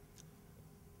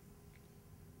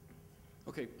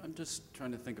 Okay, I'm just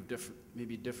trying to think of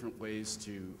maybe different ways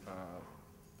to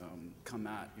come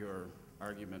at your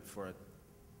argument for a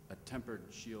tempered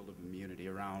shield of immunity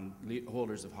around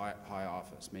holders of high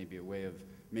office, maybe a way of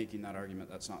making that argument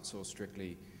that's not so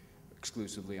strictly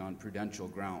exclusively on prudential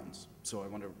grounds. So I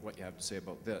wonder what you have to say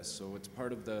about this. So it's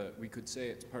part of we could say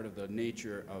it's part of the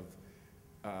nature of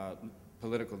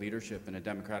political leadership in a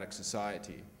democratic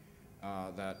society,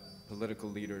 that political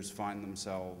leaders find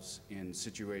themselves in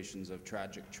situations of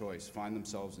tragic choice, find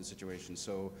themselves in situations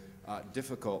so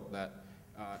difficult that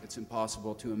it's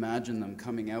impossible to imagine them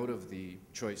coming out of the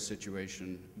choice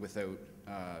situation without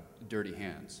dirty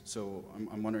hands. So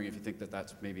I'm wondering if you think that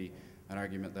that's maybe an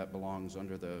argument that belongs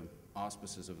under the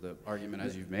auspices of the argument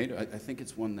as you've made. I think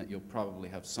it's one that you'll probably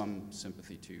have some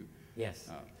sympathy to. Yes.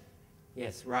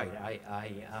 Yes, right.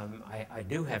 I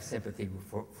do have sympathy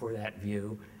for that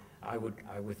view. I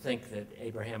would think that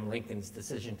Abraham Lincoln's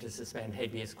decision to suspend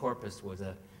habeas corpus was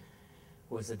a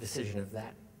decision of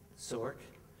that sort.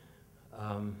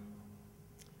 I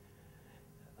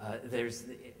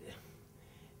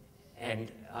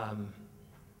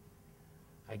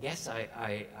guess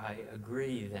I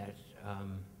agree that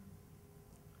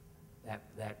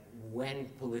that when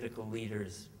political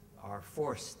leaders are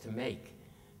forced to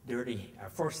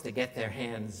get their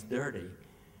hands dirty,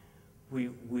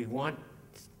 we want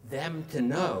them to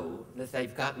know that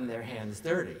they've gotten their hands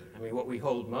dirty. I mean, what we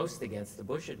hold most against the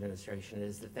Bush administration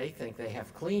is that they think they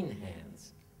have clean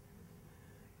hands.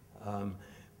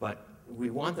 But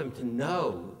we want them to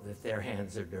know that their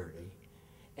hands are dirty,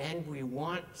 and we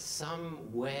want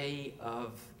some way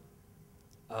of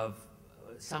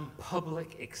some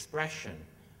public expression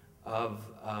of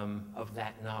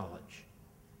that knowledge.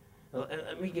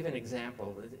 Let me give an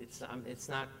example. It's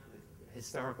not,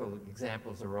 historical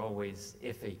examples are always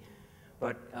iffy,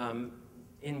 but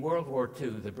in World War II,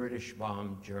 the British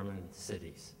bombed German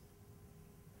cities,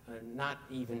 not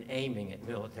even aiming at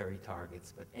military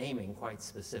targets, but aiming quite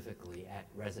specifically at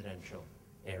residential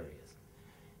areas.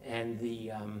 And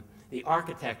the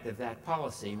architect of that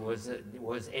policy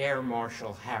was Air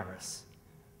Marshal Harris,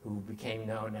 who became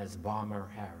known as Bomber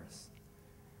Harris.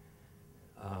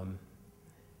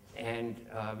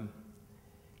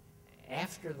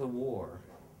 After the war,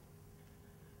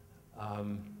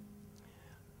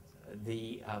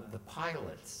 the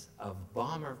pilots of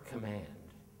Bomber Command,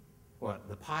 well,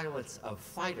 the pilots of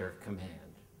Fighter Command,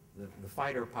 the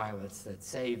fighter pilots that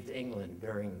saved England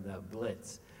during the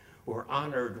Blitz, were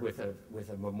honored with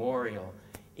a memorial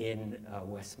in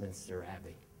Westminster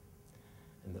Abbey.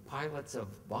 And the pilots of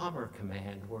Bomber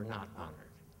Command were not honored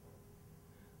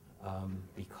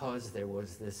because there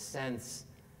was this sense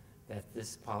that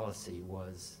this policy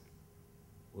was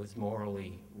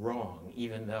morally wrong,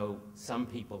 even though some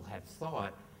people had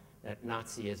thought that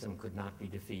Nazism could not be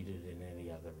defeated in any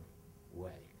other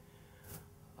way.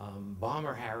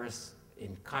 Bomber Harris,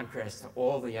 in contrast to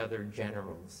all the other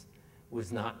generals,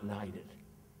 was not knighted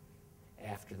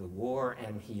after the war,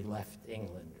 and he left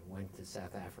England and went to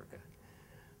South Africa.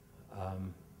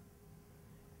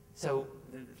 So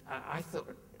I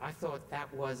thought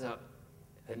that was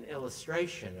an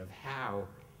illustration of how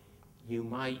you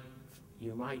might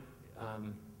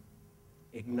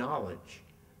acknowledge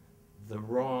the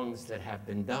wrongs that have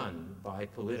been done by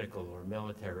political or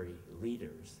military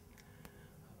leaders,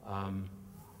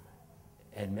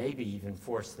 and maybe even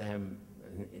force them,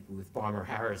 with Bomber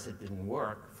Harris it didn't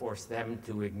work, force them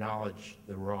to acknowledge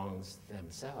the wrongs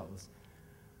themselves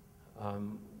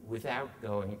without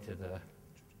going to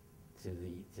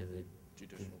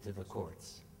the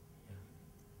courts.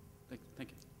 Yeah. Thank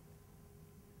you.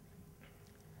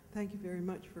 Thank you very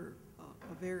much for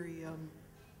a very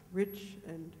rich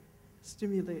and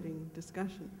stimulating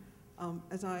discussion.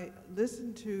 As I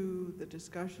listened to the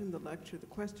discussion, the lecture, the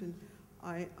question,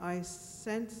 I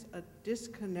sense a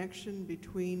disconnection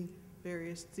between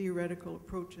various theoretical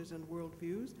approaches and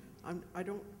worldviews. I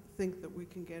don't think that we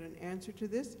can get an answer to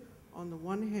this. On the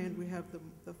one hand, we have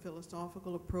the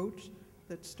philosophical approach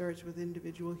that starts with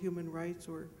individual human rights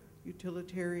or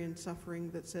utilitarian suffering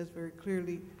that says very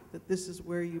clearly that this is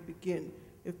where you begin.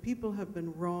 If people have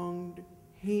been wronged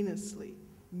heinously,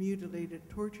 mutilated,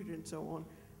 tortured, and so on,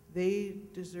 they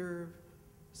deserve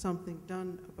something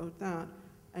done about that,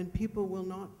 and people will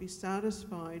not be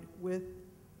satisfied with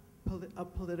a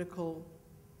political,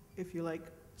 if you like,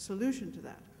 solution to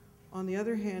that. On the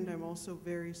other hand, I'm also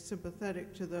very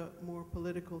sympathetic to the more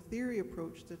political theory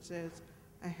approach that says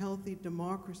a healthy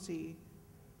democracy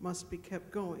must be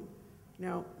kept going.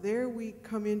 Now, there we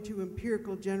come into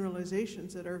empirical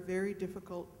generalizations that are very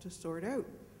difficult to sort out,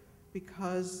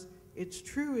 because it's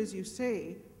true, as you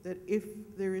say, that if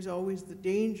there is always the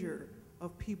danger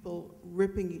of people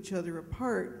ripping each other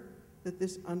apart, that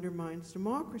this undermines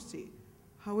democracy.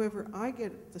 However, I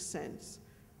get the sense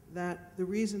that the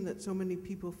reason that so many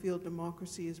people feel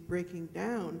democracy is breaking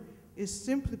down is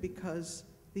simply because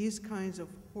these kinds of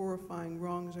horrifying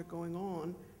wrongs are going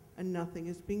on and nothing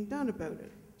is being done about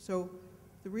it. So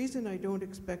the reason I don't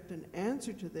expect an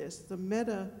answer to this, the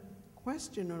meta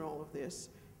question on all of this,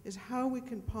 is how we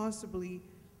can possibly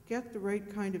get the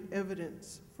right kind of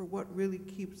evidence for what really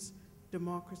keeps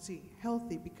democracy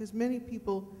healthy, because many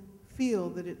people feel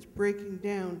that it's breaking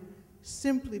down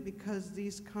simply because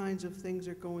these kinds of things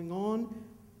are going on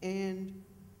and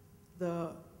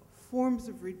the forms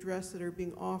of redress that are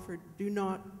being offered do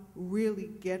not really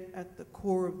get at the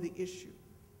core of the issue.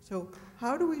 So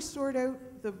how do we sort out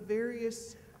the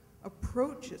various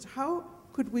approaches, how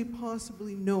could we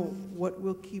possibly know what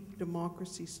will keep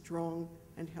democracy strong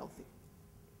and healthy?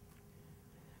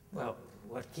 Well,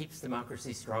 what keeps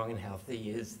democracy strong and healthy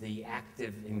is the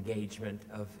active engagement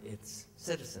of its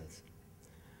citizens.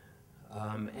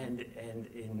 And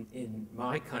in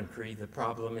my country, the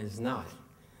problem is not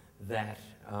that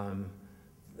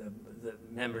the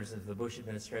members of the Bush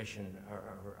administration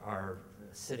are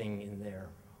sitting in their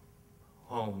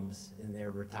homes, in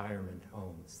their retirement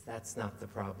homes. That's not the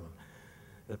problem.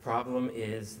 The problem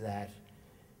is that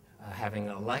having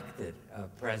elected a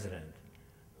president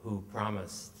who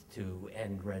promised to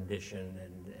end rendition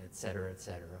and et cetera,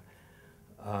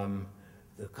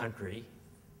 the country,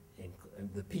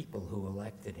 the people who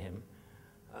elected him,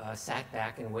 sat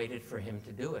back and waited for him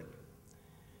to do it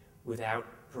without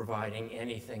providing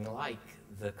anything like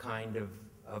the kind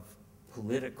of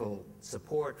political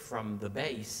support from the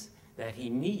base that he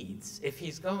needs if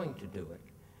he's going to do it.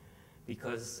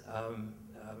 Because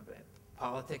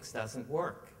politics doesn't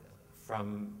work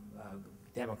from,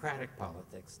 democratic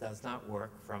politics does not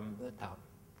work from the top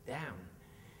down.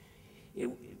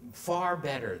 Far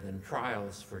better than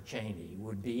trials for Cheney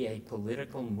would be a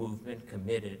political movement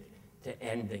committed to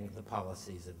ending the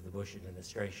policies of the Bush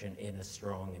administration in a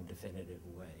strong and definitive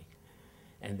way.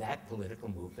 And that political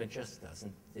movement just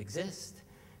doesn't exist.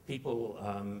 People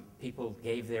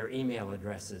gave their email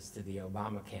addresses to the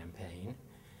Obama campaign,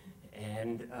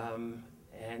 and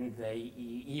they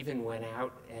even went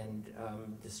out and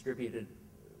distributed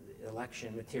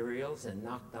election materials and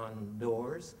knocked on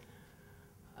doors,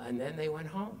 and then they went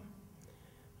home.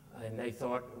 And they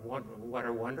thought, what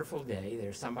a wonderful day.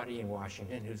 There's somebody in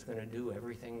Washington who's going to do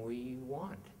everything we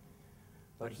want.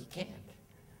 But he can't.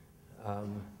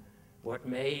 What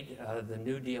made the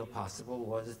New Deal possible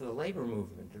was the labor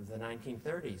movement of the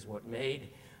 1930s. What made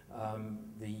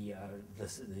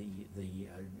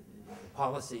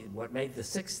what made the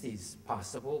 60s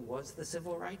possible was the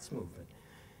civil rights movement.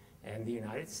 And the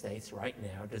United States right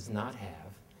now does not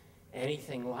have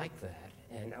anything like that.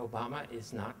 And Obama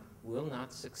will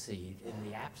not succeed in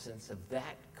the absence of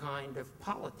that kind of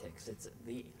politics.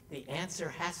 The answer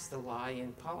has to lie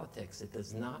in politics. It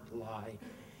does not lie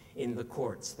in the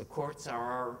courts. The courts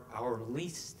are our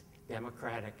least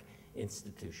democratic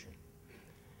institution.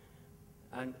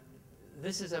 And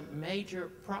this is a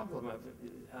major problem.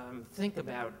 Think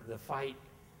about the fight,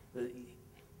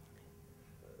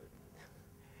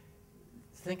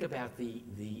 think about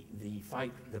the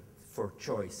fight for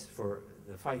choice, for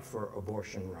the fight for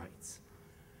abortion rights.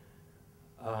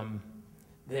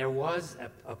 There was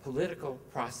a political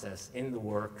process in the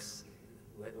works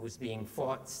that was being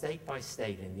fought state by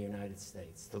state in the United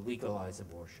States to legalize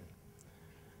abortion.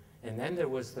 And then there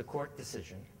was the court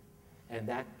decision, and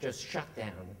that just shut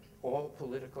down all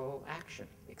political action,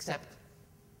 except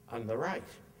on the right.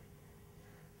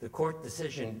 The court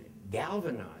decision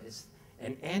galvanized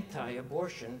an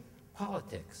anti-abortion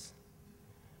politics.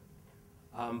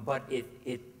 But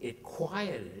it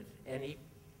quieted any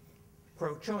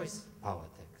pro-choice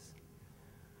politics.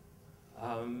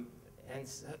 And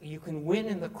so you can win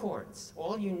in the courts.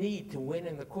 All you need to win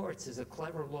in the courts is a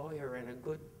clever lawyer and a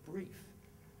good brief.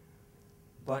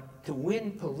 But to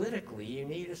win politically, you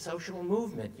need a social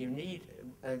movement. You need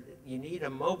a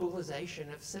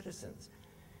mobilization of citizens.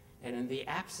 And in the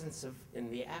absence of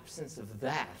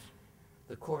that,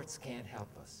 the courts can't help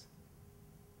us.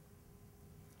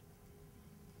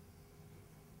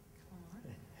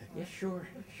 Yeah, sure.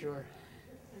 Go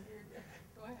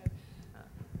ahead.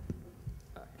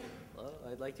 Well,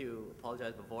 I'd like to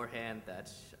apologize beforehand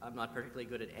that I'm not particularly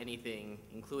good at anything,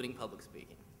 including public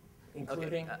speaking.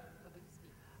 Including?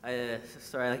 Okay,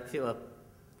 sorry, I'd like to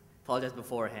apologize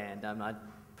beforehand. I'm not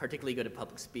particularly good at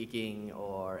public speaking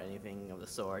or anything of the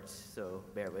sort, so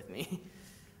bear with me.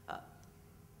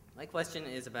 My question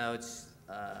is about,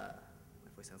 my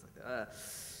voice sounds like that.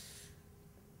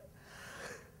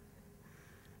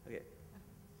 Okay.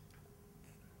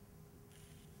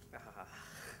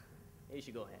 You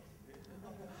should go ahead.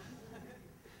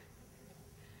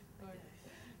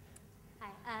 Hi,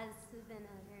 this has been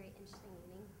a very interesting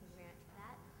meeting. Thank you very much for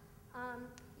that.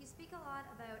 You speak a lot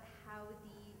about how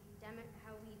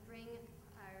we bring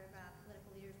our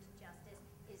political leaders to justice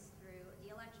is through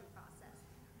the election process.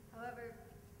 However,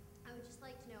 I would just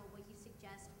like to know what you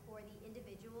suggest for the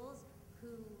individuals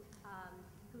who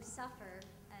suffer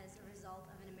as a result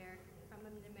of from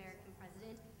an American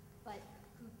president, but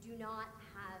who do not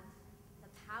have the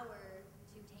power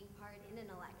to take part in an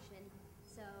election.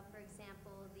 So, for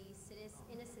example, the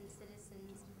innocent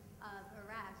citizens of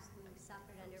Iraq who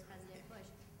suffered under President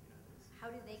Bush, how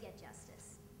do they get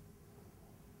justice?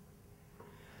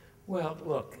 Well,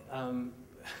 look,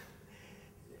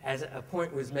 as a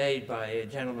point was made by a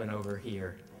gentleman over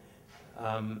here,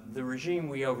 the regime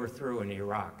we overthrew in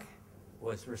Iraq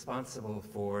was responsible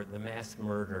for the mass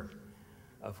murder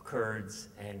of Kurds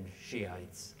and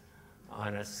Shiites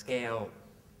on a scale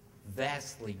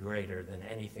vastly greater than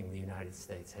anything the United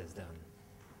States has done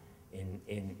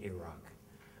in Iraq.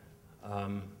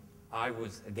 I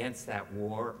was against that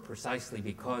war precisely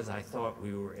because I thought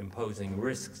we were imposing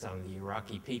risks on the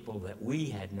Iraqi people that we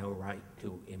had no right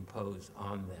to impose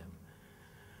on them.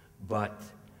 But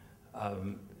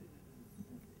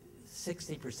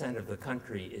 60% of the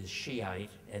country is Shiite,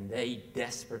 and they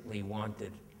desperately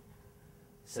wanted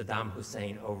Saddam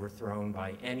Hussein overthrown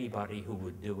by anybody who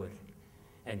would do it.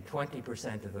 And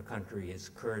 20% of the country is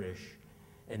Kurdish,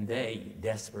 and they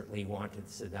desperately wanted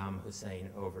Saddam Hussein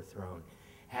overthrown.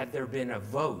 Had there been a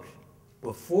vote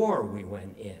before we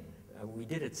went in, we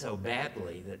did it so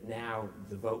badly that now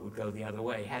the vote would go the other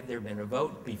way. Had there been a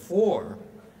vote before,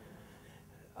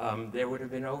 there would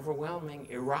have been overwhelming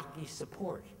Iraqi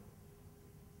support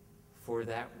for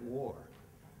that war.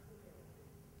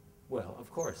 Well, of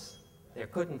course, there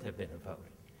couldn't have been a vote,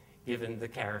 given the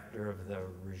character of the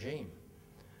regime.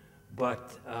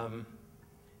 But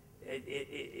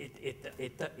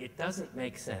it doesn't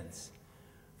make sense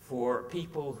for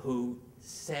people who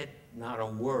said not a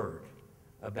word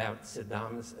about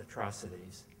Saddam's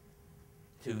atrocities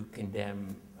to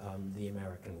condemn the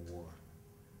American war.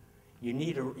 You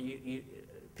need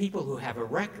people who have a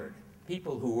record,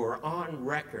 people who are on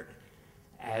record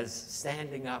as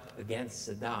standing up against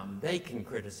Saddam, they can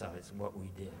criticize what we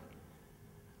did.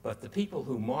 But the people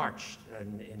who marched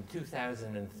in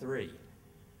 2003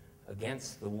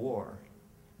 against the war,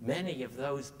 many of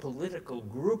those political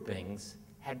groupings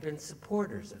had been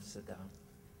supporters of Saddam.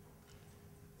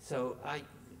 So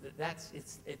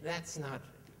that's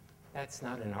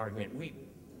not an argument.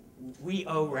 We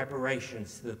owe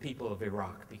reparations to the people of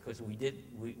Iraq because we did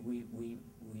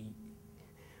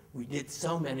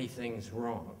so many things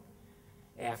wrong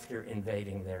after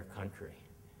invading their country.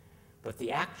 But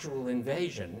the actual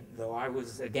invasion, though I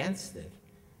was against it,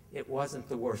 it wasn't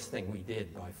the worst thing we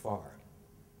did by far.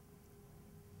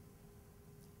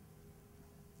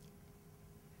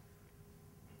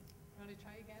 Want to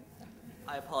try again?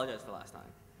 I apologize for last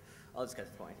time. I'll just get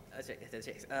to the point.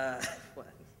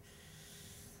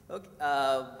 Okay,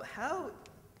 how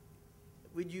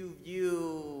would you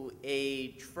view a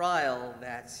trial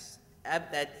that's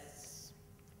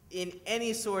in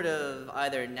any sort of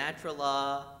either natural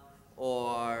law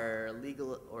or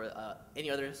legal or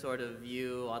any other sort of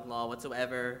view on law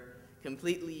whatsoever,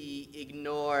 completely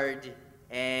ignored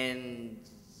and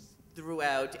threw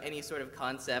out any sort of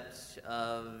concept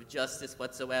of justice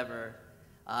whatsoever,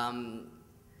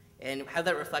 and how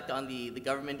that reflect on the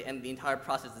government and the entire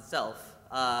process itself?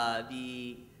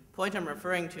 The point I'm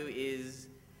referring to is,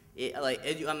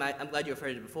 I'm glad you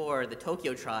referred to it before, the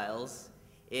Tokyo trials.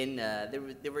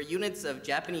 There were units of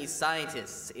Japanese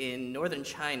scientists in northern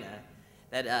China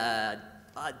that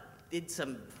did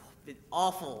some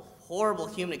awful, horrible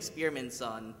human experiments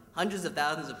on hundreds of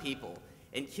thousands of people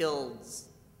and killed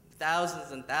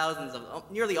thousands and thousands of,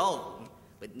 nearly all of them,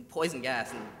 with poison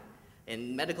gas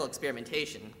and medical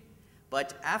experimentation.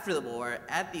 But after the war,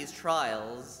 at these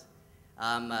trials,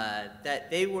 that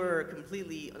they were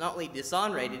completely, not only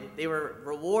dishonored, they were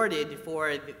rewarded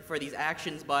for these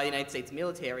actions by the United States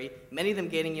military, many of them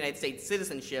gaining United States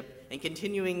citizenship and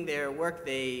continuing their work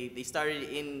they started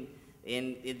in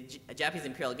the Japanese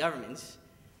imperial government.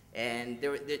 And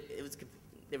there was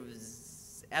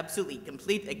absolutely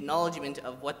complete acknowledgement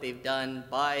of what they've done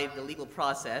by the legal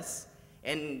process,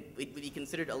 and it would be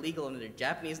considered illegal under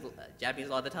Japanese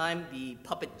law at the time, the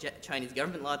puppet Chinese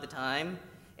government law at the time,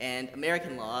 and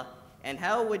American law. And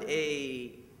how would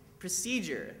a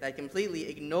procedure that completely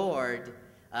ignored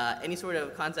any sort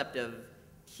of concept of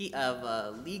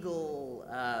legal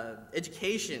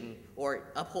education or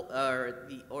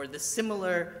the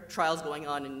similar trials going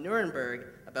on in Nuremberg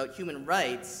about human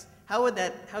rights, how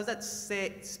does that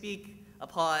speak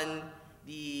upon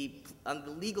the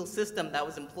legal system that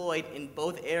was employed in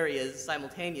both areas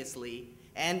simultaneously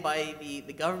and by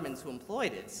the governments who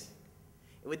employed it?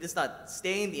 Would this not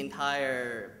stain the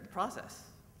entire process?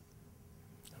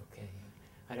 Okay.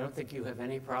 I don't think you have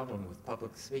any problem with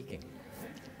public speaking.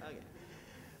 Okay.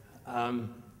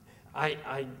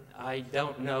 I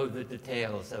don't know the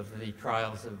details of the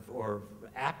trials or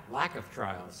lack of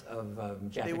trials of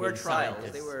Japanese They were trials.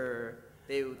 Scientists.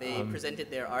 They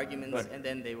presented their arguments, and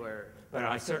then they were. But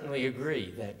I certainly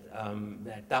agree that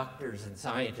that doctors and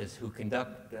scientists who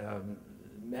conduct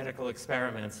medical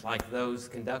experiments like those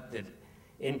conducted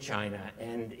in China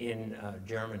and in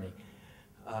Germany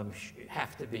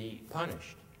have to be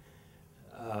punished.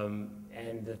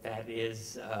 And that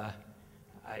is,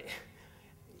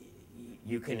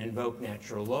 you can invoke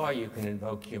natural law, you can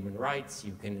invoke human rights,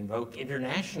 you can invoke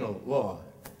international law.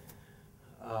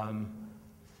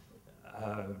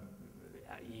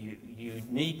 You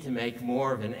need to make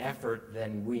more of an effort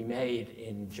than we made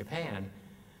in Japan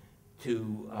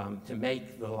to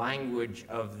make the language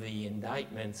of the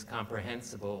indictments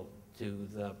comprehensible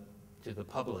to the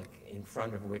public in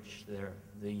front of which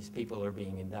these people are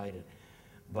being indicted.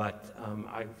 But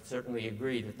I certainly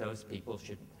agree that those people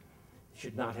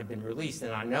should not have been released.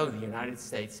 And I know the United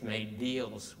States made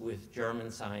deals with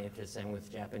German scientists and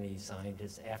with Japanese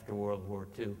scientists after World War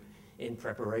II in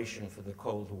preparation for the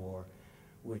Cold War,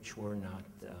 which were not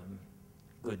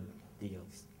good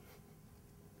deals.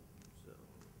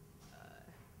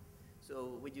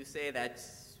 So would you say that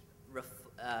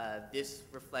this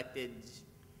reflected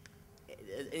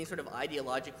any sort of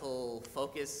ideological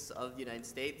focus of the United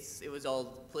States? It was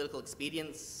all political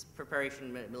expedience,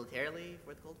 preparation militarily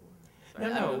for the Cold War?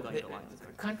 Sorry, No,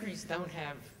 countries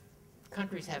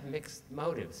have mixed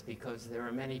motives because there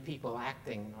are many people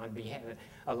acting on behalf.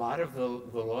 A lot of the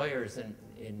lawyers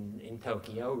in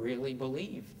Tokyo really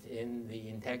believed in the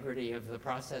integrity of the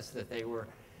process that they were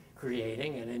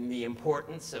creating and in the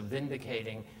importance of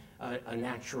vindicating a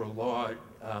natural law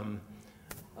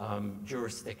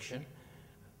jurisdiction.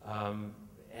 And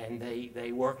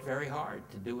they worked very hard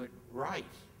to do it right.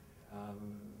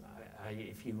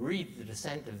 If you read the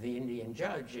dissent of the Indian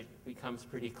judge, it becomes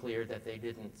pretty clear that they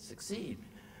didn't succeed.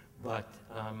 But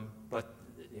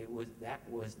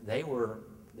they were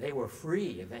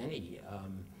free of any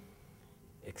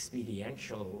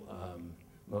expediential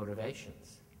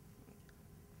motivations.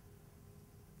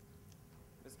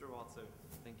 Mr. Walzer,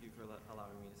 thank you for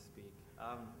allowing me to speak.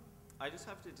 I just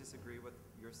have to disagree with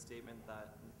your statement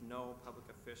that no public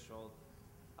official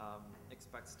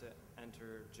expects to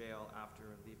enter jail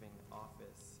after leaving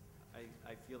office.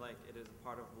 I feel like it is a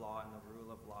part of law and the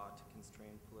rule of law to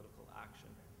constrain political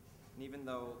action. And even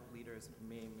though leaders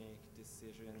may make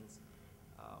decisions,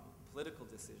 political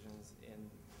decisions in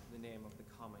the name of the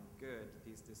common good,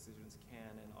 these decisions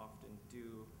can and often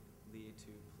do lead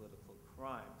to political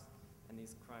crimes. And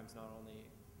these crimes not only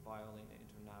violate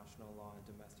international law and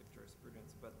domestic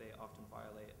jurisprudence, but they often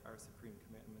violate our supreme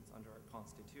commitments under our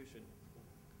Constitution.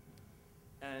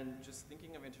 And just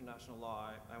thinking of international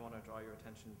law, I want to draw your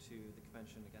attention to the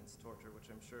Convention Against Torture, which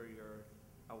I'm sure you're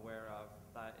aware of,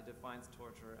 that it defines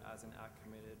torture as an act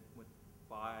committed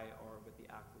by or with the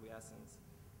acquiescence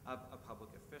of a public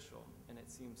official. And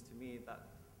it seems to me that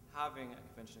having a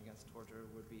Convention Against Torture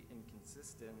would be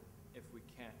inconsistent if we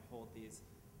can't hold these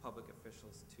public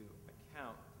officials to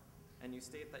account. And you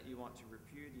state that you want to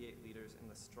repudiate leaders in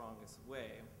the strongest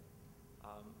way.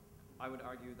 I would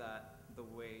argue that the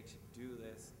way to do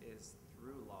this is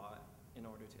through law in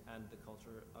order to end the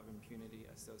culture of impunity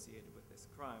associated with this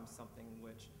crime, something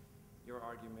which your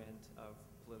argument of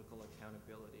political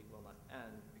accountability will not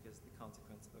end, because the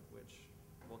consequence of which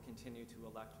will continue to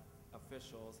elect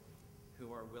officials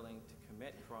who are willing to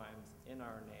commit crimes in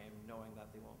our name, knowing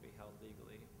that they won't be held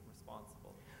legally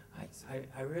responsible.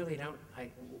 I really don't,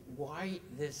 why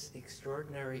this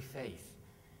extraordinary faith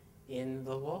in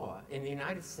the law? In the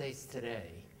United States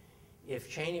today, if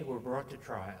Cheney were brought to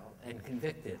trial and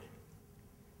convicted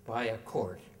by a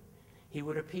court, he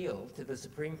would appeal to the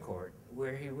Supreme Court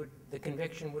where the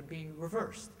conviction would be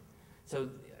reversed. So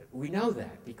we know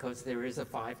that because there is a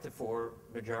 5-4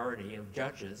 majority of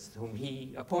judges whom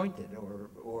he appointed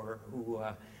or who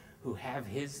have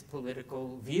his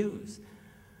political views.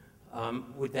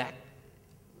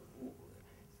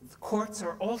 Courts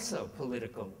are also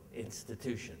political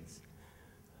institutions.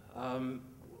 I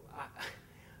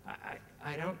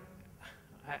don't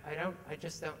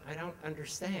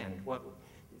understand what.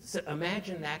 So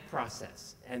imagine that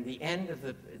process, and the end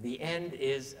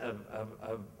is a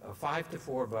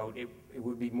 5-4 vote. It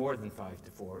would be more than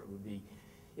 5-4.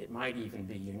 It might even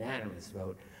be unanimous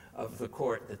vote of the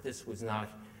court that this was not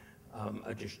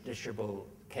a justiciable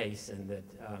case and that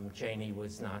Cheney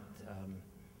was not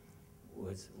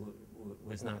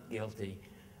guilty.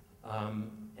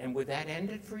 And would that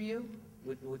end it for you?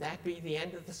 Would that be the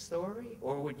end of the story,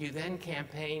 or would you then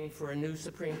campaign for a new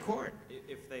Supreme Court?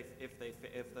 If the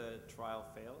trial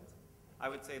failed, I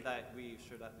would say that we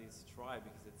should at least try,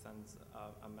 because it sends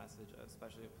a message,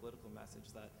 especially a political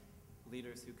message, that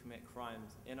leaders who commit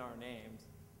crimes in our names,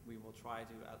 we will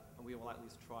at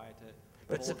least try to.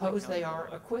 But suppose they are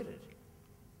acquitted.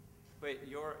 But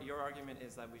your argument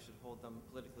is that we should hold them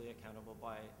politically accountable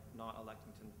by not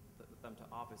electing them to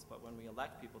office, but when we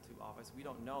elect people to office, we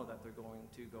don't know that they're going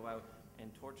to go out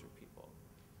and torture people.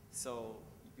 So,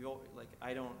 yours,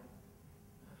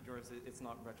 it's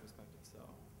not retrospective, so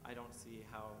I don't see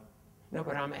how. No,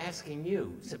 but I'm asking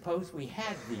you, suppose we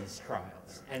had these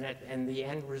trials and the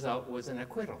end result was an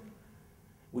acquittal.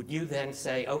 Would you then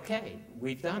say, okay,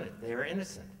 we've done it, they're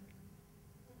innocent?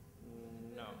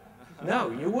 No. No,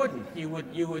 you wouldn't.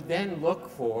 You would then look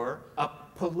for a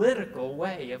political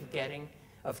way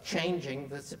of changing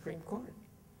the Supreme Court.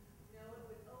 No, it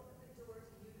would open the door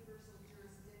to universal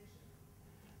jurisdiction.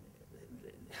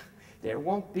 There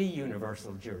won't be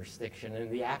universal jurisdiction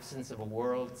in the absence of a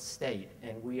world state,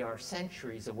 and we are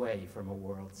centuries away from a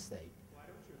world state. Why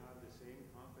don't you have the same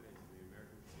confidence in the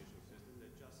American judicial system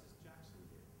that Justice Jackson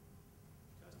did?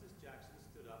 Justice Jackson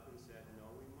stood up and said, no,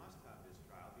 we must have this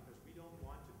trial because we don't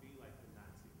want to be like the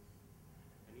Nazis.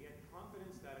 And he had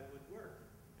confidence that it would work.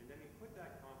 And then he put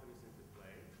that confidence into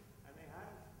play, and they had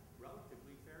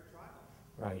relatively fair trials.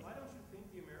 Right. Why don't you think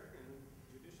the American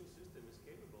judicial system is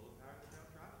capable of having a fair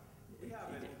trial? We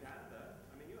have it in Canada.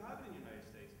 I mean, you have it in the United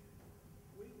States.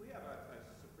 We have a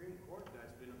Supreme Court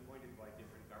that's been appointed by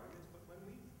different governments, but when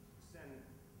we send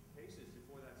cases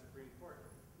before that Supreme Court,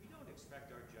 we don't expect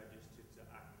our judges to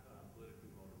act politically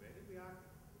motivated. We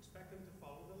expect them to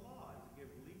follow the law and to give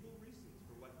legal reasons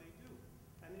for what they do.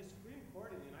 And the Supreme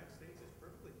Court in the United States is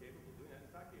perfectly capable of doing that.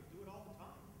 In fact, they do it all the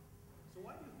time. So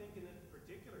why do you think in a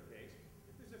particular case,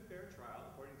 if there's a fair trial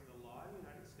according to the law in the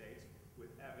United States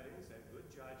with evidence and good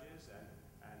judges and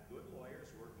good lawyers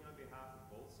working on behalf of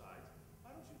both sides,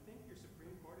 why don't you think your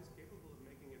Supreme Court is capable of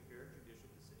making a fair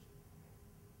judicial decision?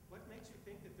 What makes you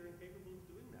think that they're incapable of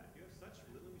doing that? You have such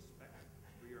little respect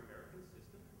for your American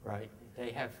system. Right.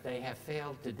 They have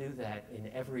failed to do that in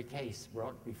every case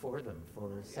brought before them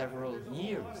for several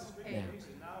years now.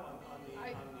 Now on the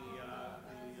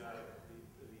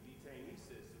detainee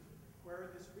system,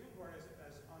 where the Supreme Court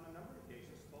has on a number of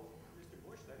occasions told Mr.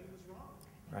 Bush that he was wrong.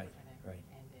 Right, right.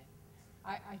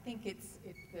 I think it's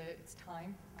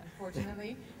time,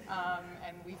 unfortunately,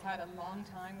 and we've had a long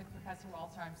time with Professor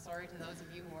Walzer. I'm sorry to those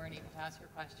of you who weren't able to ask your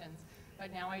questions,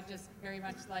 but now I just very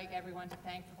much like everyone to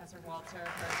thank Professor Walzer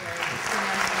for a very